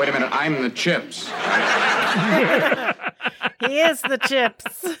 Wait a minute, I'm the chips. He is the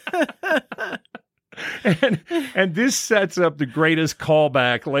chips. And this sets up the greatest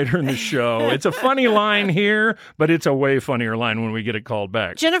callback later in the show. It's a funny line here, but it's a way funnier line when we get it called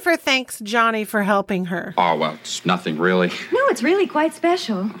back. Jennifer thanks Johnny for helping her. Oh, well, it's nothing really. No, it's really quite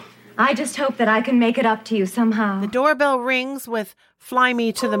special. I just hope that I can make it up to you somehow. The doorbell rings with Fly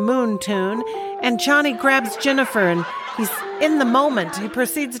Me to the Moon tune, and Johnny grabs Jennifer, and he's in the moment. He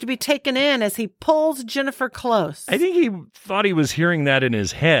proceeds to be taken in as he pulls Jennifer close. I think he thought he was hearing that in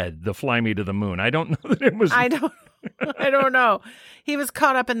his head, the Fly Me to the Moon. I don't know that it was... I don't know. He was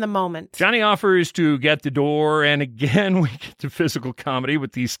caught up in the moment. Johnny offers to get the door, and again we get to physical comedy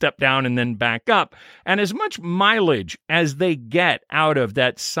with the step down and then back up. And as much mileage as they get out of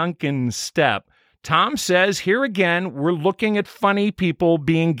that sunken step, Tom says here again, we're looking at funny people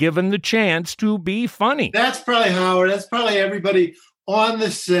being given the chance to be funny. That's probably Howard. That's probably everybody on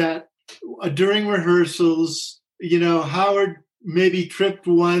the set during rehearsals. Howard maybe tripped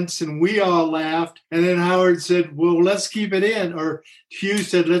once and we all laughed. And then Howard said, well, let's keep it in. Or Hugh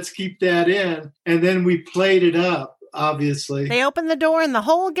said, let's keep that in. And then we played it up. obviously. They open the door and the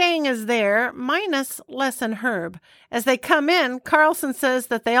whole gang is there, minus Les and Herb. As they come in, Carlson says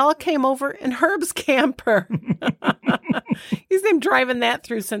that they all came over in Herb's camper. He's been driving that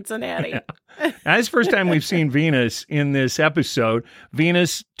through Cincinnati. Yeah. Now, it's the first time we've seen Venus in this episode.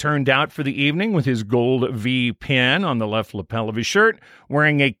 Venus turned out for the evening with his gold V pin on the left lapel of his shirt,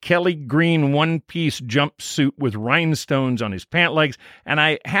 wearing a Kelly green one-piece jumpsuit with rhinestones on his pant legs. And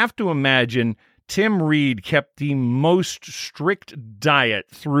I have to imagine Tim Reed kept the most strict diet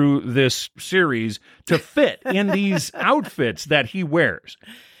through this series to fit in these outfits that he wears.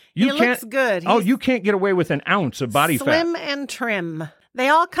 He looks good. You can't get away with an ounce of body fat. Slim and trim. They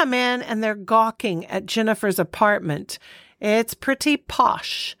all come in and they're gawking at Jennifer's apartment. It's pretty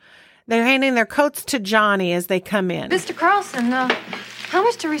posh. They're handing their coats to Johnny as they come in. Mr. Carlson, how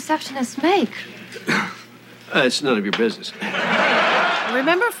much do receptionists make? It's none of your business.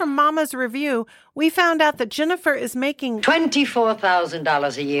 Remember from Mama's review, we found out that Jennifer is making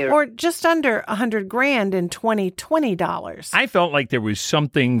 $24,000 a year. Or just under $100,000 in 2020 dollars. I felt like there was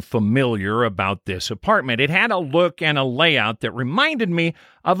something familiar about this apartment. It had a look and a layout that reminded me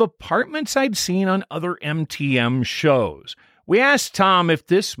of apartments I'd seen on other MTM shows. We asked Tom if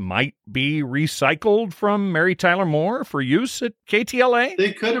this might be recycled from Mary Tyler Moore for use at KTLA.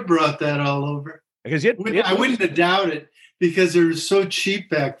 They could have brought that all over. Because I wouldn't have doubted, because they were so cheap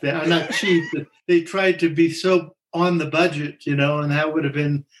back then. Not cheap, but they tried to be so on the budget, and that would have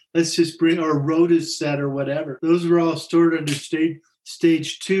been, let's just bring, or Rhoda's set or whatever. Those were all stored under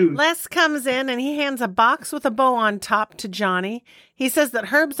stage 2. Les comes in and he hands a box with a bow on top to Johnny. He says that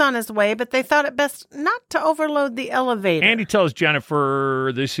Herb's on his way, but they thought it best not to overload the elevator. And he tells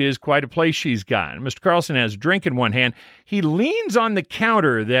Jennifer this is quite a place she's got. Mr. Carlson has a drink in one hand. He leans on the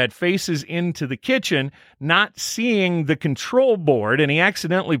counter that faces into the kitchen, not seeing the control board, and he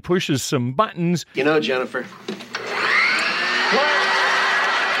accidentally pushes some buttons. Jennifer,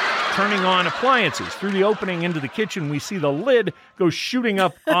 turning on appliances. Through the opening into the kitchen, we see the lid go shooting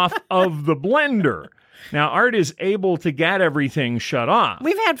up off of the blender. Now, Art is able to get everything shut off.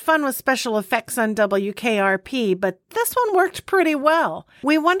 We've had fun with special effects on WKRP, but this one worked pretty well.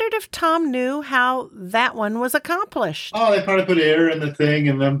 We wondered if Tom knew how that one was accomplished. Oh, they probably put air in the thing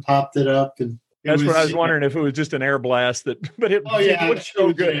and then popped it up. And that's what I was wondering, if it was just an air blast. But it looked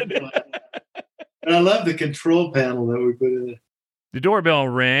so good. And I love the control panel that we put in it. The doorbell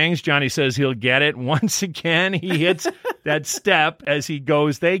rings. Johnny says he'll get it. Once again, he hits that step as he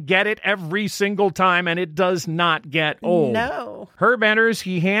goes. They get it every single time, and it does not get old. No. Herb enters.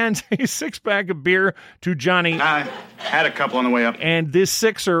 He hands a 6-pack of beer to Johnny. I had a couple on the way up. And this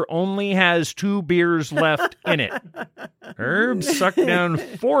sixer only has 2 beers left in it. Herb sucked down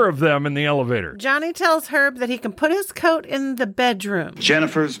 4 of them in the elevator. Johnny tells Herb that he can put his coat in the bedroom.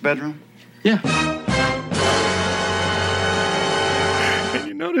 Jennifer's bedroom? Yeah.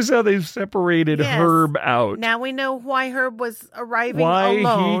 Notice how they've separated Herb out. Now we know why Herb was arriving alone.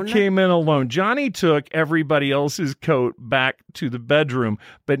 alone. He came in alone. Johnny took everybody else's coat back to the bedroom,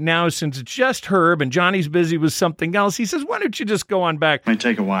 but now since it's just Herb and Johnny's busy with something else, he says, why don't you just go on back? Might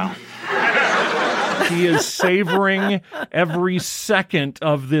take a while. He is savoring every second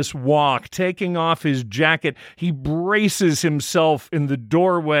of this walk, taking off his jacket. He braces himself in the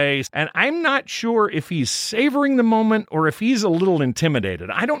doorway, and I'm not sure if he's savoring the moment or if he's a little intimidated.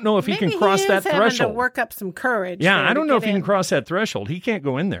 I don't know if he can cross that threshold. Maybe he is having to work up some courage. Yeah, I don't know if he can cross that threshold. He can't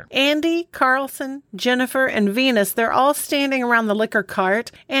go in there. Andy, Carlson, Jennifer, and Venus, they're all standing around the liquor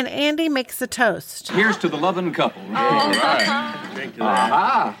cart, and Andy makes a toast. Here's to the loving couple. All right. Drink to that.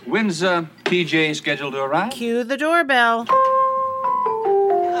 Aha. When's TJ scheduled to arrive? Cue the doorbell.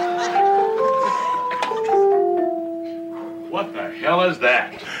 What the hell is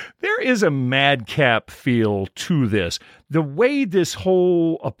that? There is a madcap feel to this. The way this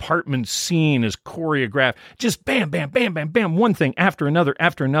whole apartment scene is choreographed, just bam, bam, bam, bam, bam, one thing after another,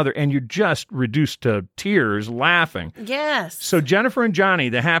 and you're just reduced to tears laughing. Yes. So Jennifer and Johnny,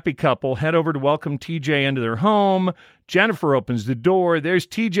 the happy couple, head over to welcome TJ into their home. Jennifer opens the door. There's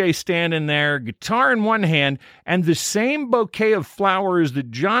TJ standing there, guitar in one hand, and the same bouquet of flowers that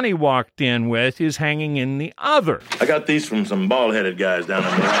Johnny walked in with is hanging in the other. I got these from some bald-headed guys down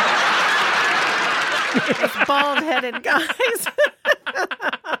there. Bald-headed guys.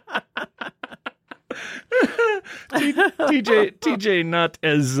 TJ not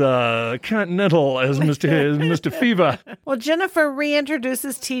as continental as Mr. Fever. Well, Jennifer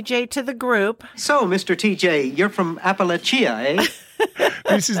reintroduces TJ to the group. So, Mr. TJ, you're from Appalachia, eh?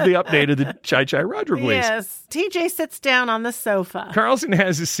 This is the update of the Chai Chai Rodriguez. Yes. TJ sits down on the sofa. Carlson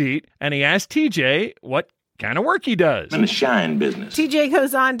has a seat, and he asks TJ what kind of work he does. In the shine business. TJ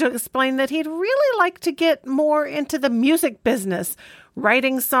goes on to explain that he'd really like to get more into the music business,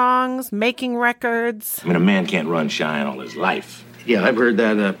 writing songs, making records. I mean, a man can't run shine all his life. Yeah, I've heard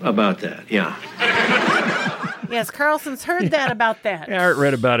that about that, yeah. Yes, Carlson's heard that about that. Yeah, I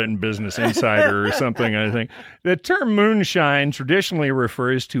read about it in Business Insider or something, I think. The term moonshine traditionally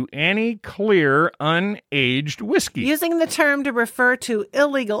refers to any clear, unaged whiskey. Using the term to refer to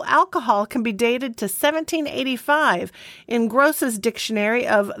illegal alcohol can be dated to 1785 in Gross's Dictionary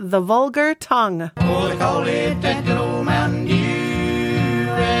of the Vulgar Tongue. Oh, they call it that good old Mountain Dew,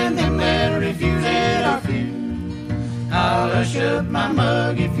 and them that refuse it are few. I'll hush up my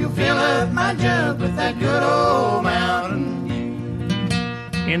mug if you fill up my jug with that good old Mountain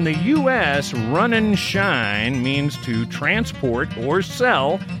Dew. In the U.S., run and shine means to transport or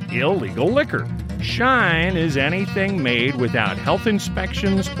sell illegal liquor. Shine is anything made without health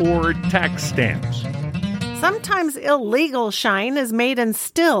inspections or tax stamps. Sometimes illegal shine is made in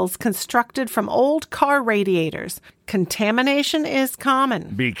stills constructed from old car radiators. Contamination is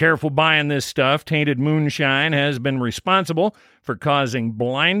common. Be careful buying this stuff. Tainted moonshine has been responsible for causing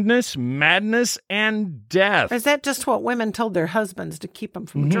blindness, madness, and death. Or is that just what women told their husbands to keep them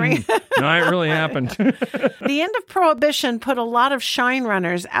from drinking? No, it really happened. The end of Prohibition put a lot of shine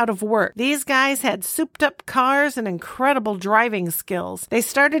runners out of work. These guys had souped-up cars and incredible driving skills. They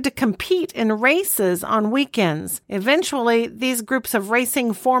started to compete in races on weekends. Eventually, these groups of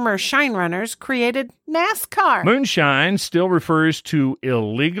racing former shine runners created NASCAR. Moonshine still refers to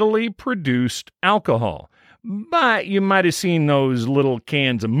illegally produced alcohol. But you might have seen those little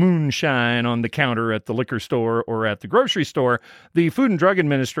cans of moonshine on the counter at the liquor store or at the grocery store. The Food and Drug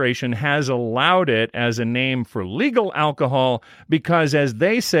Administration has allowed it as a name for legal alcohol because, as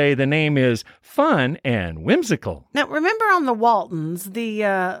they say, the name is fun and whimsical. Now, remember on the Waltons,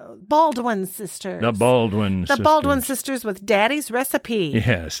 the Baldwin sisters? The Baldwin sisters. The Baldwin sisters with Daddy's Recipe.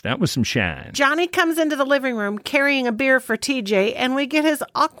 Yes, that was some shine. Johnny comes into the living room carrying a beer for TJ, and we get his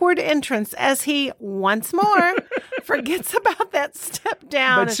awkward entrance as he, once more, forgets about that step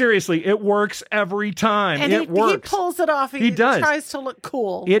down. But seriously, it works every time. And it works. He pulls it off. He does. Tries to look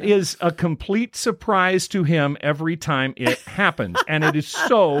cool. It is a complete surprise to him every time it happens, and it is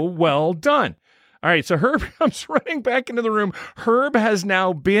so well done. All right, so Herb comes running back into the room. Herb has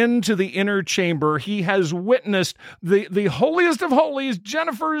now been to the inner chamber. He has witnessed the holiest of holies,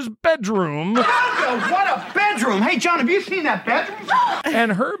 Jennifer's bedroom. Oh, what a bedroom! Hey, John, have you seen that bedroom?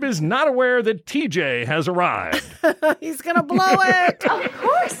 And Herb is not aware that TJ has arrived. He's going to blow it. Of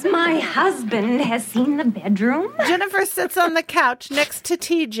course my husband has seen the bedroom. Jennifer sits on the couch next to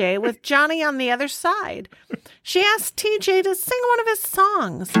TJ with Johnny on the other side. She asks TJ to sing one of his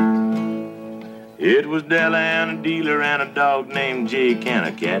songs. It was Della and a dealer and a dog named Jake and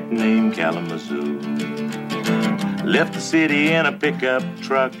a cat named Kalamazoo. Left the city in a pickup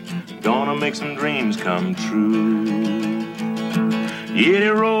truck, gonna make some dreams come true. Yeah, they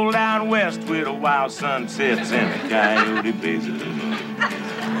rolled out west with the wild sunsets and the coyote blazes.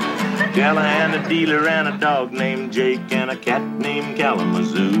 Della and a dealer and a dog named Jake and a cat named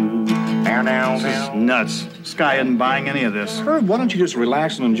Kalamazoo. This is nuts. This guy isn't buying any of this. Herb, why don't you just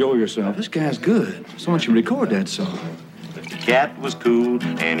relax and enjoy yourself? This guy's good. So why don't you record that song? The cat was cool,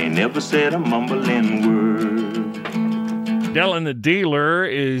 and he never said a mumbling word. Della and the Dealer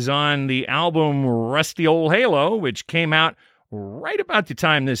is on the album Rusty Old Halo, which came out right about the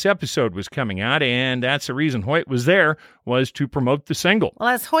time this episode was coming out, and that's the reason Hoyt was there, was to promote the single. Well,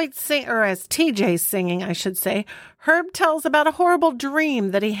 as TJ's singing, I should say, Herb tells about a horrible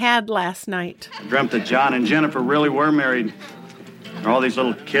dream that he had last night. I dreamt that John and Jennifer really were married. There were all these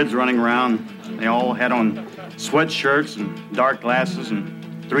little kids running around. They all had on sweatshirts and dark glasses and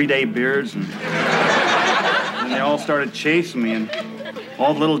 3-day beards, and they all started chasing me, and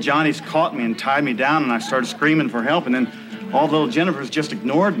all the little Johnnies caught me and tied me down, and I started screaming for help, and then all the little Jennifers just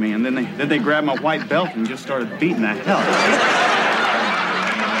ignored me, and then they grabbed my white belt and just started beating the hell out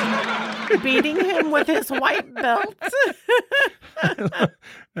of me. Beating him with his white belt.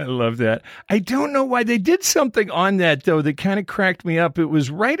 I love that. I don't know why they did something on that, though, that kind of cracked me up. It was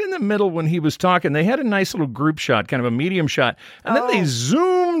right in the middle when he was talking. They had a nice little group shot, kind of a medium shot, and then they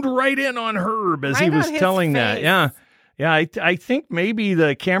zoomed right in on Herb as he was telling that. Yeah. Yeah, I think maybe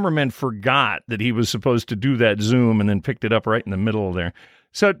the cameraman forgot that he was supposed to do that zoom and then picked it up right in the middle there.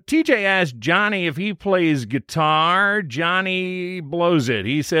 So TJ asked Johnny if he plays guitar. Johnny blows it.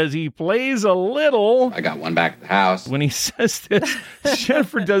 He says he plays a little. I got one back at the house. When he says this,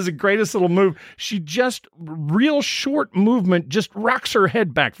 Jennifer does the greatest little move. She just, real short movement, just rocks her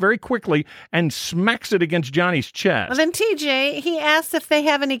head back very quickly and smacks it against Johnny's chest. Well, then TJ, he asks if they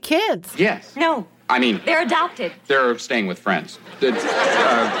have any kids. Yes. No. I mean... They're adopted. They're staying with friends.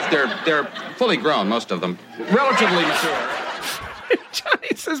 They're fully grown, most of them. Relatively mature.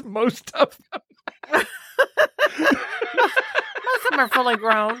 Johnny says most of them. Most of them are fully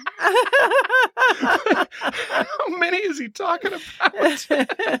grown. How many is he talking about?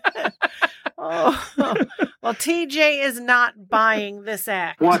 Well, TJ is not buying this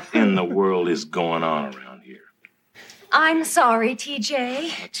act. What in the world is going on around here? I'm sorry,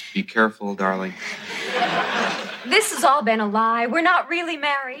 TJ. Let's be careful, darling. This has all been a lie. We're not really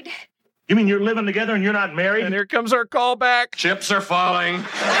married. You mean you're living together and you're not married? And here comes our callback. Chips are falling.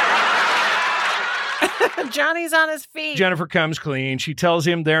 Johnny's on his feet. Jennifer comes clean. She tells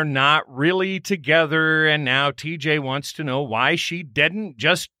him they're not really together, and now TJ wants to know why she didn't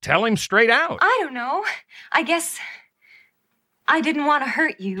just tell him straight out. I don't know. I guess I didn't want to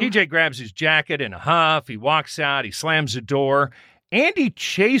hurt you. TJ grabs his jacket in a huff. He walks out. He slams the door. Andy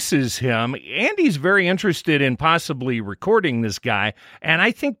chases him. Andy's very interested in possibly recording this guy, and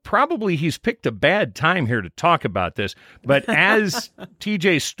I think probably he's picked a bad time here to talk about this. But as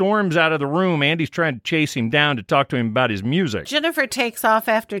TJ storms out of the room, Andy's trying to chase him down to talk to him about his music. Jennifer takes off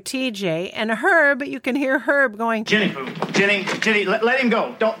after TJ, and Herb, you can hear Herb going, Jenny, let him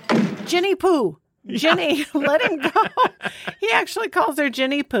go. Don't. Jenny Poo. Jenny, let him go. He actually calls her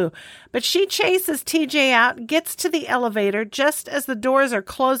Jenny Poo. But she chases TJ out, gets to the elevator just as the doors are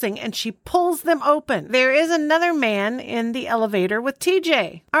closing, and she pulls them open. There is another man in the elevator with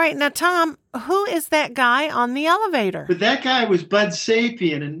TJ. All right, now, Tom, who is that guy on the elevator? But that guy was Bud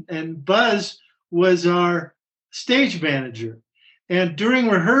Sapien, and Buzz was our stage manager. And during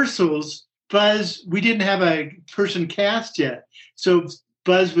rehearsals, we didn't have a person cast yet. So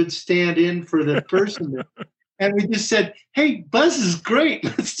Buzz would stand in for the person. And we just said, hey, Buzz is great.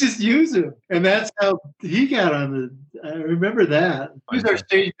 Let's just use him. And that's how he got on I remember that. He was our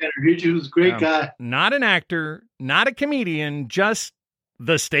stage manager. He was a great guy. Not an actor, not a comedian, just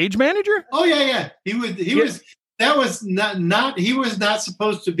the stage manager? Oh, yeah. He was not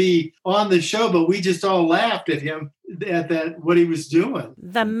supposed to be on the show, but we just all laughed at him what he was doing.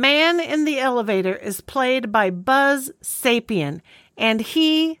 The man in the elevator is played by Buzz Sapien, and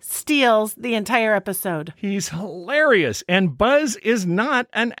he steals the entire episode. He's hilarious. And Buzz is not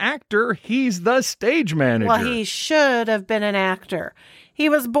an actor. He's the stage manager. Well, he should have been an actor. He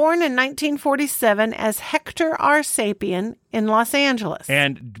was born in 1947 as Hector R. Sapien in Los Angeles.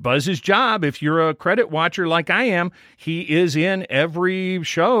 And Buzz's job, if you're a credit watcher like I am, he is in every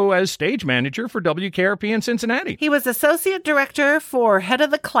show as stage manager for WKRP in Cincinnati. He was associate director for Head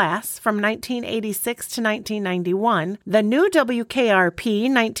of the Class from 1986 to 1991, the new WKRP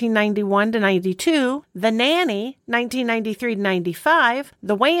 1991 to 92, The Nanny 1993 to 95,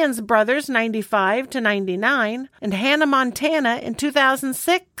 The Wayans Brothers 95 to 99, and Hannah Montana in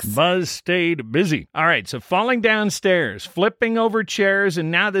 2006. Buzz stayed busy. All right, so falling downstairs, flipping over chairs,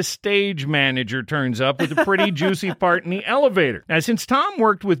 and now the stage manager turns up with a pretty juicy part in the elevator. Now, since Tom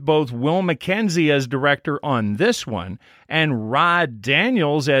worked with both Will McKenzie as director on this one and Rod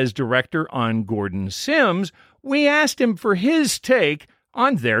Daniels as director on Gordon Sims, we asked him for his take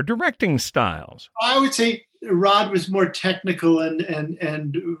on their directing styles. I would say Rod was more technical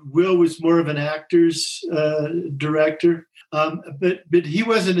and Will was more of an actor's director. But he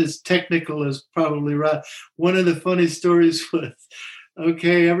wasn't as technical as probably Rod. One of the funny stories was,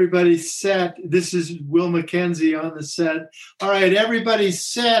 okay, everybody's set. This is Will McKenzie on the set. All right, everybody's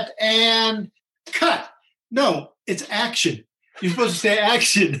set and cut. No, it's action. You're supposed to say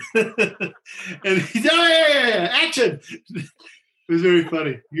action. And he's, yeah, action. It was very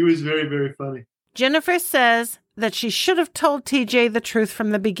funny. He was very, very funny. Jennifer says that she should have told TJ the truth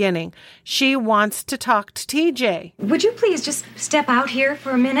from the beginning. She wants to talk to TJ. Would you please just step out here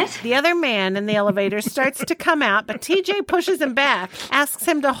for a minute? The other man in the elevator starts to come out, but TJ pushes him back, asks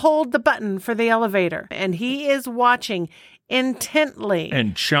him to hold the button for the elevator, and he is watching intently.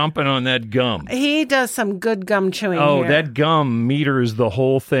 And chomping on that gum. He does some good gum chewing here. That gum meters the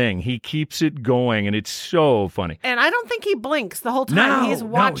whole thing. He keeps it going, and it's so funny. And I don't think he blinks the whole time. He's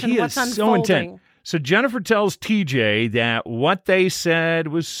watching what's unfolding. So intent. So Jennifer tells TJ that what they said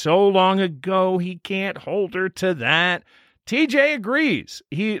was so long ago, he can't hold her to that. TJ agrees.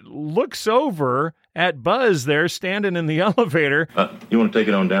 He looks over at Buzz there standing in the elevator. You want to take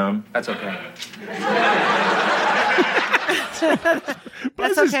it on down? That's okay.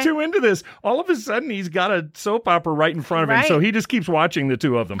 Buzz is too into this. All of a sudden, he's got a soap opera right in front of him, so he just keeps watching the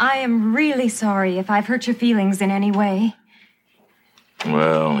two of them. I am really sorry if I've hurt your feelings in any way.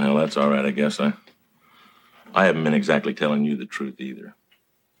 Well, hell, that's all right, I guess. I haven't been exactly telling you the truth either.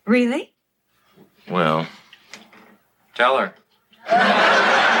 Really? Well, tell her.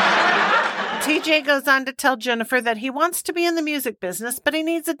 TJ goes on to tell Jennifer that he wants to be in the music business, but he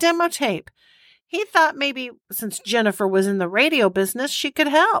needs a demo tape. He thought maybe since Jennifer was in the radio business, she could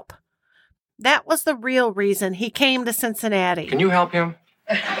help. That was the real reason he came to Cincinnati. Can you help him?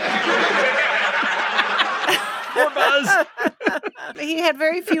 Poor Buzz. He had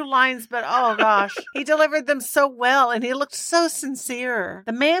very few lines, but oh gosh, he delivered them so well and he looked so sincere.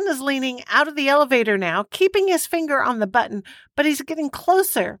 The man is leaning out of the elevator now, keeping his finger on the button, but he's getting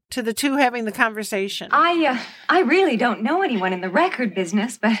closer to the two having the conversation. I really don't know anyone in the record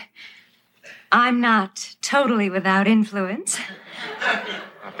business, but I'm not totally without influence.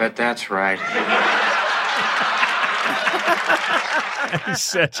 I bet that's right. That is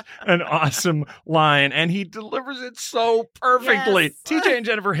such an awesome line, and he delivers it so perfectly. Yes. TJ and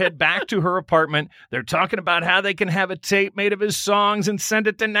Jennifer head back to her apartment. They're talking about how they can have a tape made of his songs and send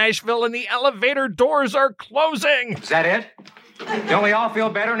it to Nashville, and the elevator doors are closing. Is that it? Don't we all feel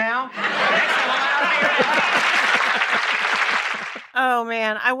better now? Oh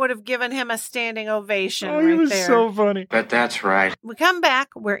man, I would have given him a standing ovation Oh, right he was there. so funny. Bet that's right. We come back,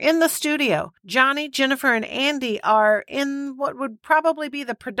 we're in the studio. Johnny, Jennifer, and Andy are in what would probably be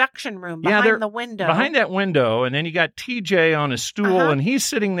the production room they're behind the window. Behind that window, and then you got TJ on a stool, and he's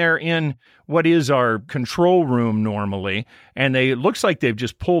sitting there in what is our control room normally, and it looks like they've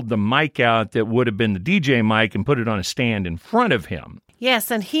just pulled the mic out that would have been the DJ mic and put it on a stand in front of him.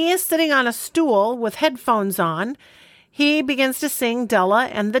 Yes, and he is sitting on a stool with headphones on. He begins to sing Della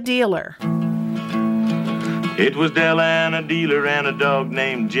and the Dealer. It was Della and a dealer and a dog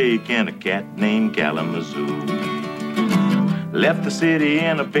named Jake and a cat named Kalamazoo. Left the city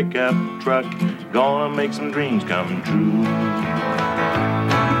in a pickup truck, gonna make some dreams come true.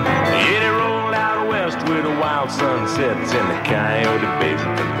 Yeah, they rolled out west where the wild sun sets in the Coyote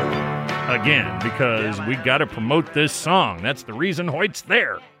Basin. Again, because we got to promote this song. That's the reason Hoyt's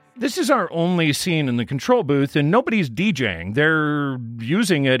there. This is our only scene in the control booth, and nobody's DJing. They're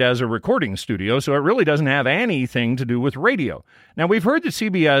using it as a recording studio, so it really doesn't have anything to do with radio. Now, we've heard that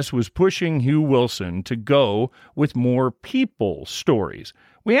CBS was pushing Hugh Wilson to go with more people stories.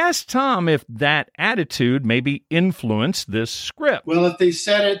 We asked Tom if that attitude maybe influenced this script. Well, if they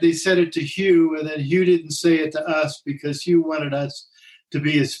said it to Hugh, and then Hugh didn't say it to us because Hugh wanted us to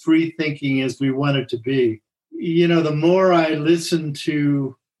be as free-thinking as we wanted to be. You know, the more I listened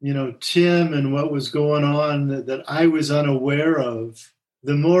to Tim and what was going on that I was unaware of,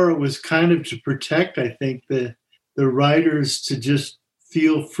 the more it was kind of to protect, I think, the writers to just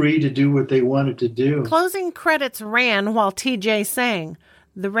feel free to do what they wanted to do. Closing credits ran while TJ sang.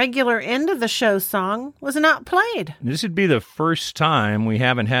 The regular end of the show song was not played. This would be the first time we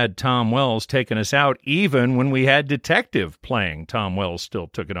haven't had Tom Wells taking us out, even when we had Detective playing. Tom Wells still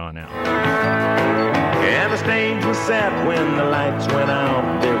took it on out. And the stage was set when the lights went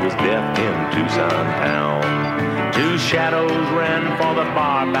out. There was death in Tucson town. Two shadows ran for the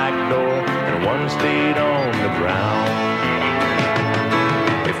bar back door, and one stayed on the ground.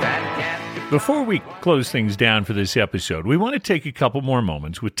 Before we close things down for this episode, we want to take a couple more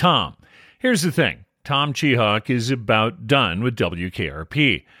moments with Tom. Here's the thing. Tom Cheehawk is about done with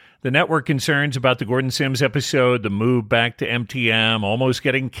WKRP. The network concerns about the Gordon Sims episode, the move back to MTM, almost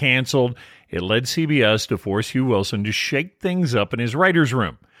getting canceled, it led CBS to force Hugh Wilson to shake things up in his writer's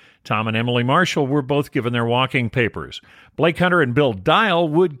room. Tom and Emily Marshall were both given their walking papers. Blake Hunter and Bill Dial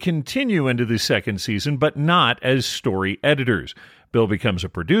would continue into the second season, but not as story editors. Bill becomes a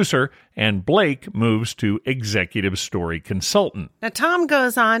producer, and Blake moves to executive story consultant. Now, Tom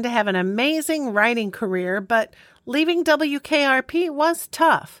goes on to have an amazing writing career, but leaving WKRP was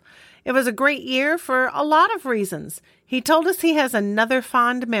tough. It was a great year for a lot of reasons. He told us he has another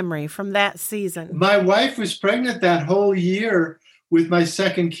fond memory from that season. My wife was pregnant that whole year with my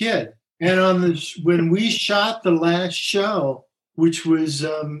second kid. And when we shot the last show, which was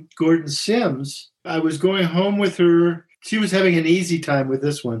Gordon Sims, I was going home with her. She was having an easy time with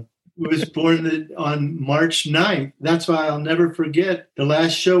this one. It was born on March 9th. That's why I'll never forget. The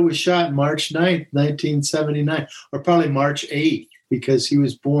last show was shot March 9th, 1979, or probably March 8th, because he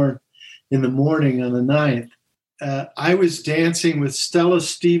was born in the morning on the 9th. I was dancing with Stella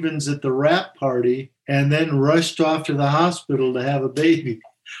Stevens at the wrap party and then rushed off to the hospital to have a baby.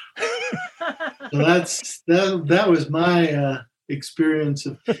 So that was my experience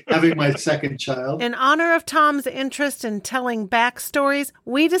of having my second child. In honor of Tom's interest in telling backstories,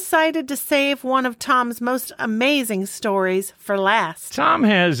 we decided to save one of Tom's most amazing stories for last. Tom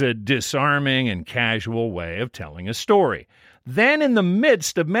has a disarming and casual way of telling a story. Then, in the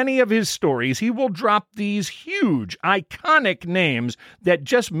midst of many of his stories, he will drop these huge, iconic names that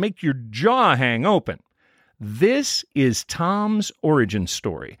just make your jaw hang open. This is Tom's origin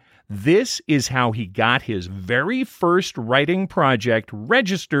story. This is how he got his very first writing project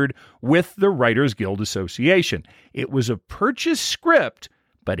registered with the Writers Guild Association. It was a purchased script,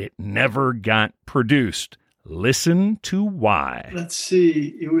 but it never got produced. Listen to why. Let's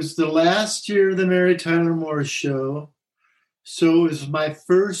see. It was the last year of the Mary Tyler Moore Show. So it was my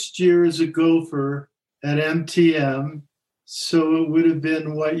first year as a gopher at MTM. So it would have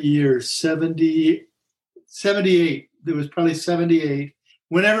been what year? 78. It was probably 78.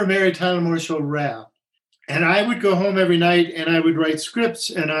 Whenever Mary Tyler Moore Show wrapped. And I would go home every night and I would write scripts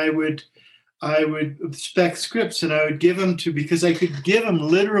and I would spec scripts and I would give them to, because I could give them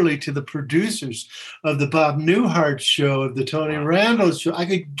literally to the producers of the Bob Newhart Show, of the Tony Randall Show. I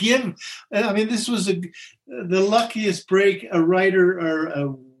could give, I mean, this was the luckiest break a writer or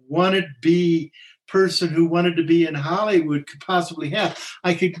a wanted-be person who wanted to be in Hollywood could possibly have.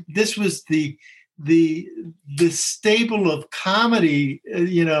 This was the staple of comedy,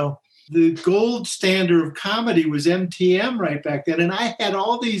 the gold standard of comedy was MTM right back then. And I had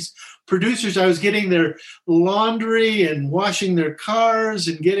all these producers. I was getting their laundry and washing their cars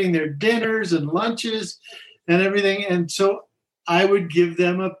and getting their dinners and lunches and everything. And so I would give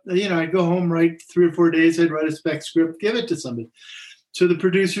them I'd go home, write 3 or 4 days. I'd write a spec script, give it to somebody. So the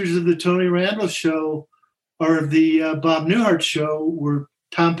producers of the Tony Randall Show or the Bob Newhart Show were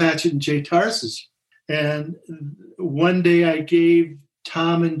Tom Patchett and Jay Tarses. And one day I gave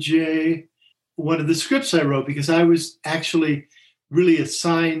Tom and Jay one of the scripts I wrote because I was actually really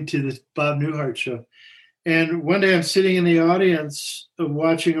assigned to the Bob Newhart Show. And one day I'm sitting in the audience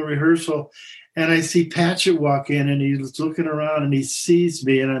watching a rehearsal and I see Patchett walk in and he's looking around and he sees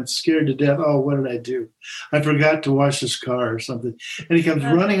me and I'm scared to death. Oh, what did I do? I forgot to wash his car or something. And he comes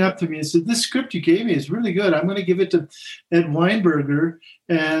running up to me and said, this script you gave me is really good. I'm going to give it to Ed Weinberger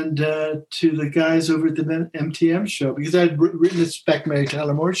and to the guys over at the MTM show because I had written a spec Mary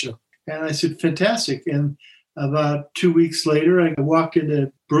Tyler Moore Show. And I said, fantastic. And about 2 weeks later, I walked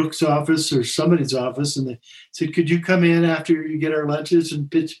into Brooks' office or somebody's office and they said, could you come in after you get our lunches and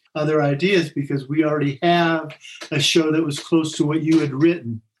pitch other ideas because we already have a show that was close to what you had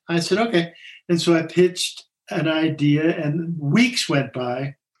written. I said, okay. And so I pitched an idea and weeks went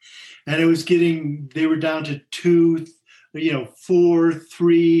by and they were down to 2, 4,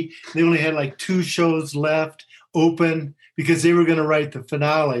 3. They only had like 2 shows left open because they were going to write the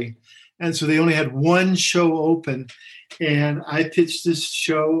finale. And so they only had 1 show open. And I pitched this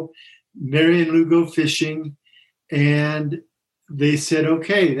show, Mary and Lou Go Fishing. And they said,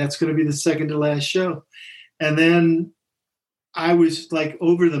 okay, that's going to be the second to last show. And then I was like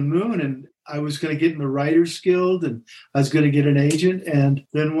over the moon and I was going to get in the Writers Guild and I was going to get an agent. And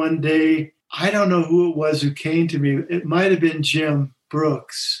then one day, I don't know who it was who came to me. It might have been Jim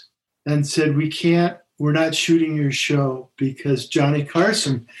Brooks and said, we're not shooting your show because Johnny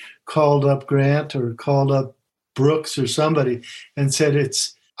Carson called up Grant or called up Brooks or somebody and said,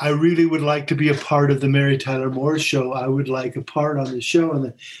 I really would like to be a part of the Mary Tyler Moore Show. I would like a part on the show.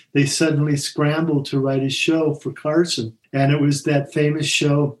 And they suddenly scrambled to write a show for Carson. And it was that famous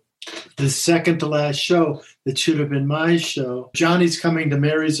show, the second to last show that should have been my show. Johnny's coming to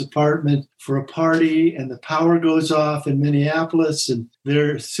Mary's apartment for a party and the power goes off in Minneapolis and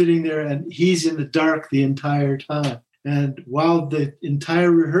they're sitting there and he's in the dark the entire time. And while the entire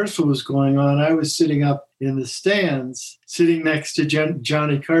rehearsal was going on, I was sitting up in the stands, sitting next to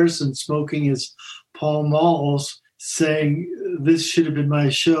Johnny Carson, smoking his Pall Malls, saying, this should have been my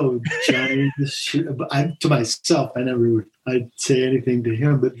show, Johnny. To myself, I'd say anything to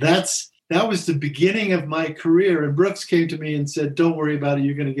him. But that was the beginning of my career. And Brooks came to me and said, don't worry about it.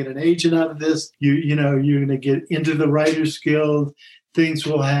 You're going to get an agent out of this. You're going to get into the Writers Guild. Things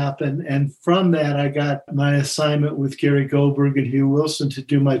will happen. And from that, I got my assignment with Gary Goldberg and Hugh Wilson to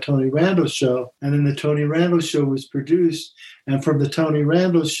do my Tony Randall Show. And then the Tony Randall Show was produced. And from the Tony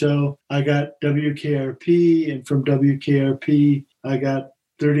Randall Show, I got WKRP. And from WKRP, I got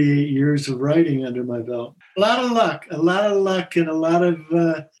 38 years of writing under my belt. A lot of luck and a lot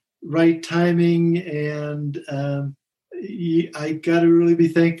of right timing. And I got to really be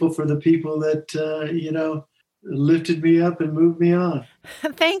thankful for the people that, lifted me up and moved me on.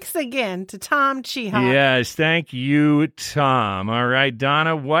 Thanks again to Tom Cheehak. Yes, thank you, Tom. All right,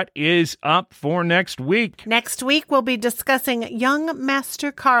 Donna, what is up for next week? Next week, we'll be discussing young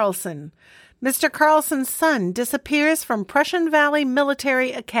Master Carlson. Mr. Carlson's son disappears from Prussian Valley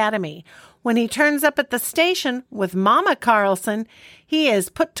Military Academy. When he turns up at the station with Mama Carlson, he is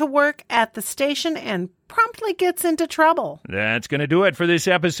put to work at the station and promptly gets into trouble. That's going to do it for this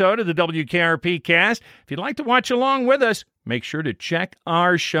episode of the WKRP Cast. If you'd like to watch along with us, make sure to check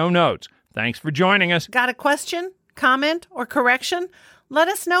our show notes. Thanks for joining us. Got a question, comment, or correction? Let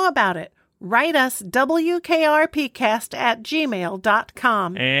us know about it. Write us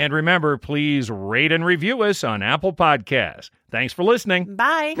WKRPcast@gmail.com. And remember, please rate and review us on Apple Podcasts. Thanks for listening.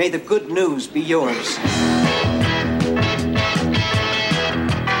 Bye. May the good news be yours.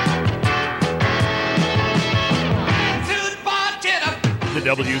 The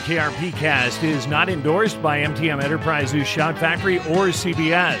WKRP cast is not endorsed by MTM Enterprises, Shout Factory, or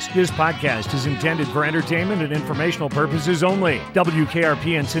CBS. This podcast is intended for entertainment and informational purposes only.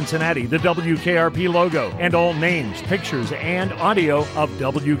 WKRP in Cincinnati, the WKRP logo, and all names, pictures, and audio of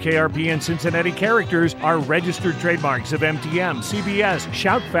WKRP in Cincinnati characters are registered trademarks of MTM, CBS,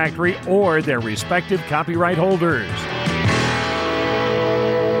 Shout Factory, or their respective copyright holders.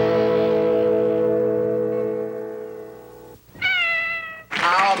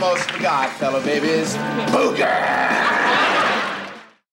 I almost forgot, fellow babies. Booger!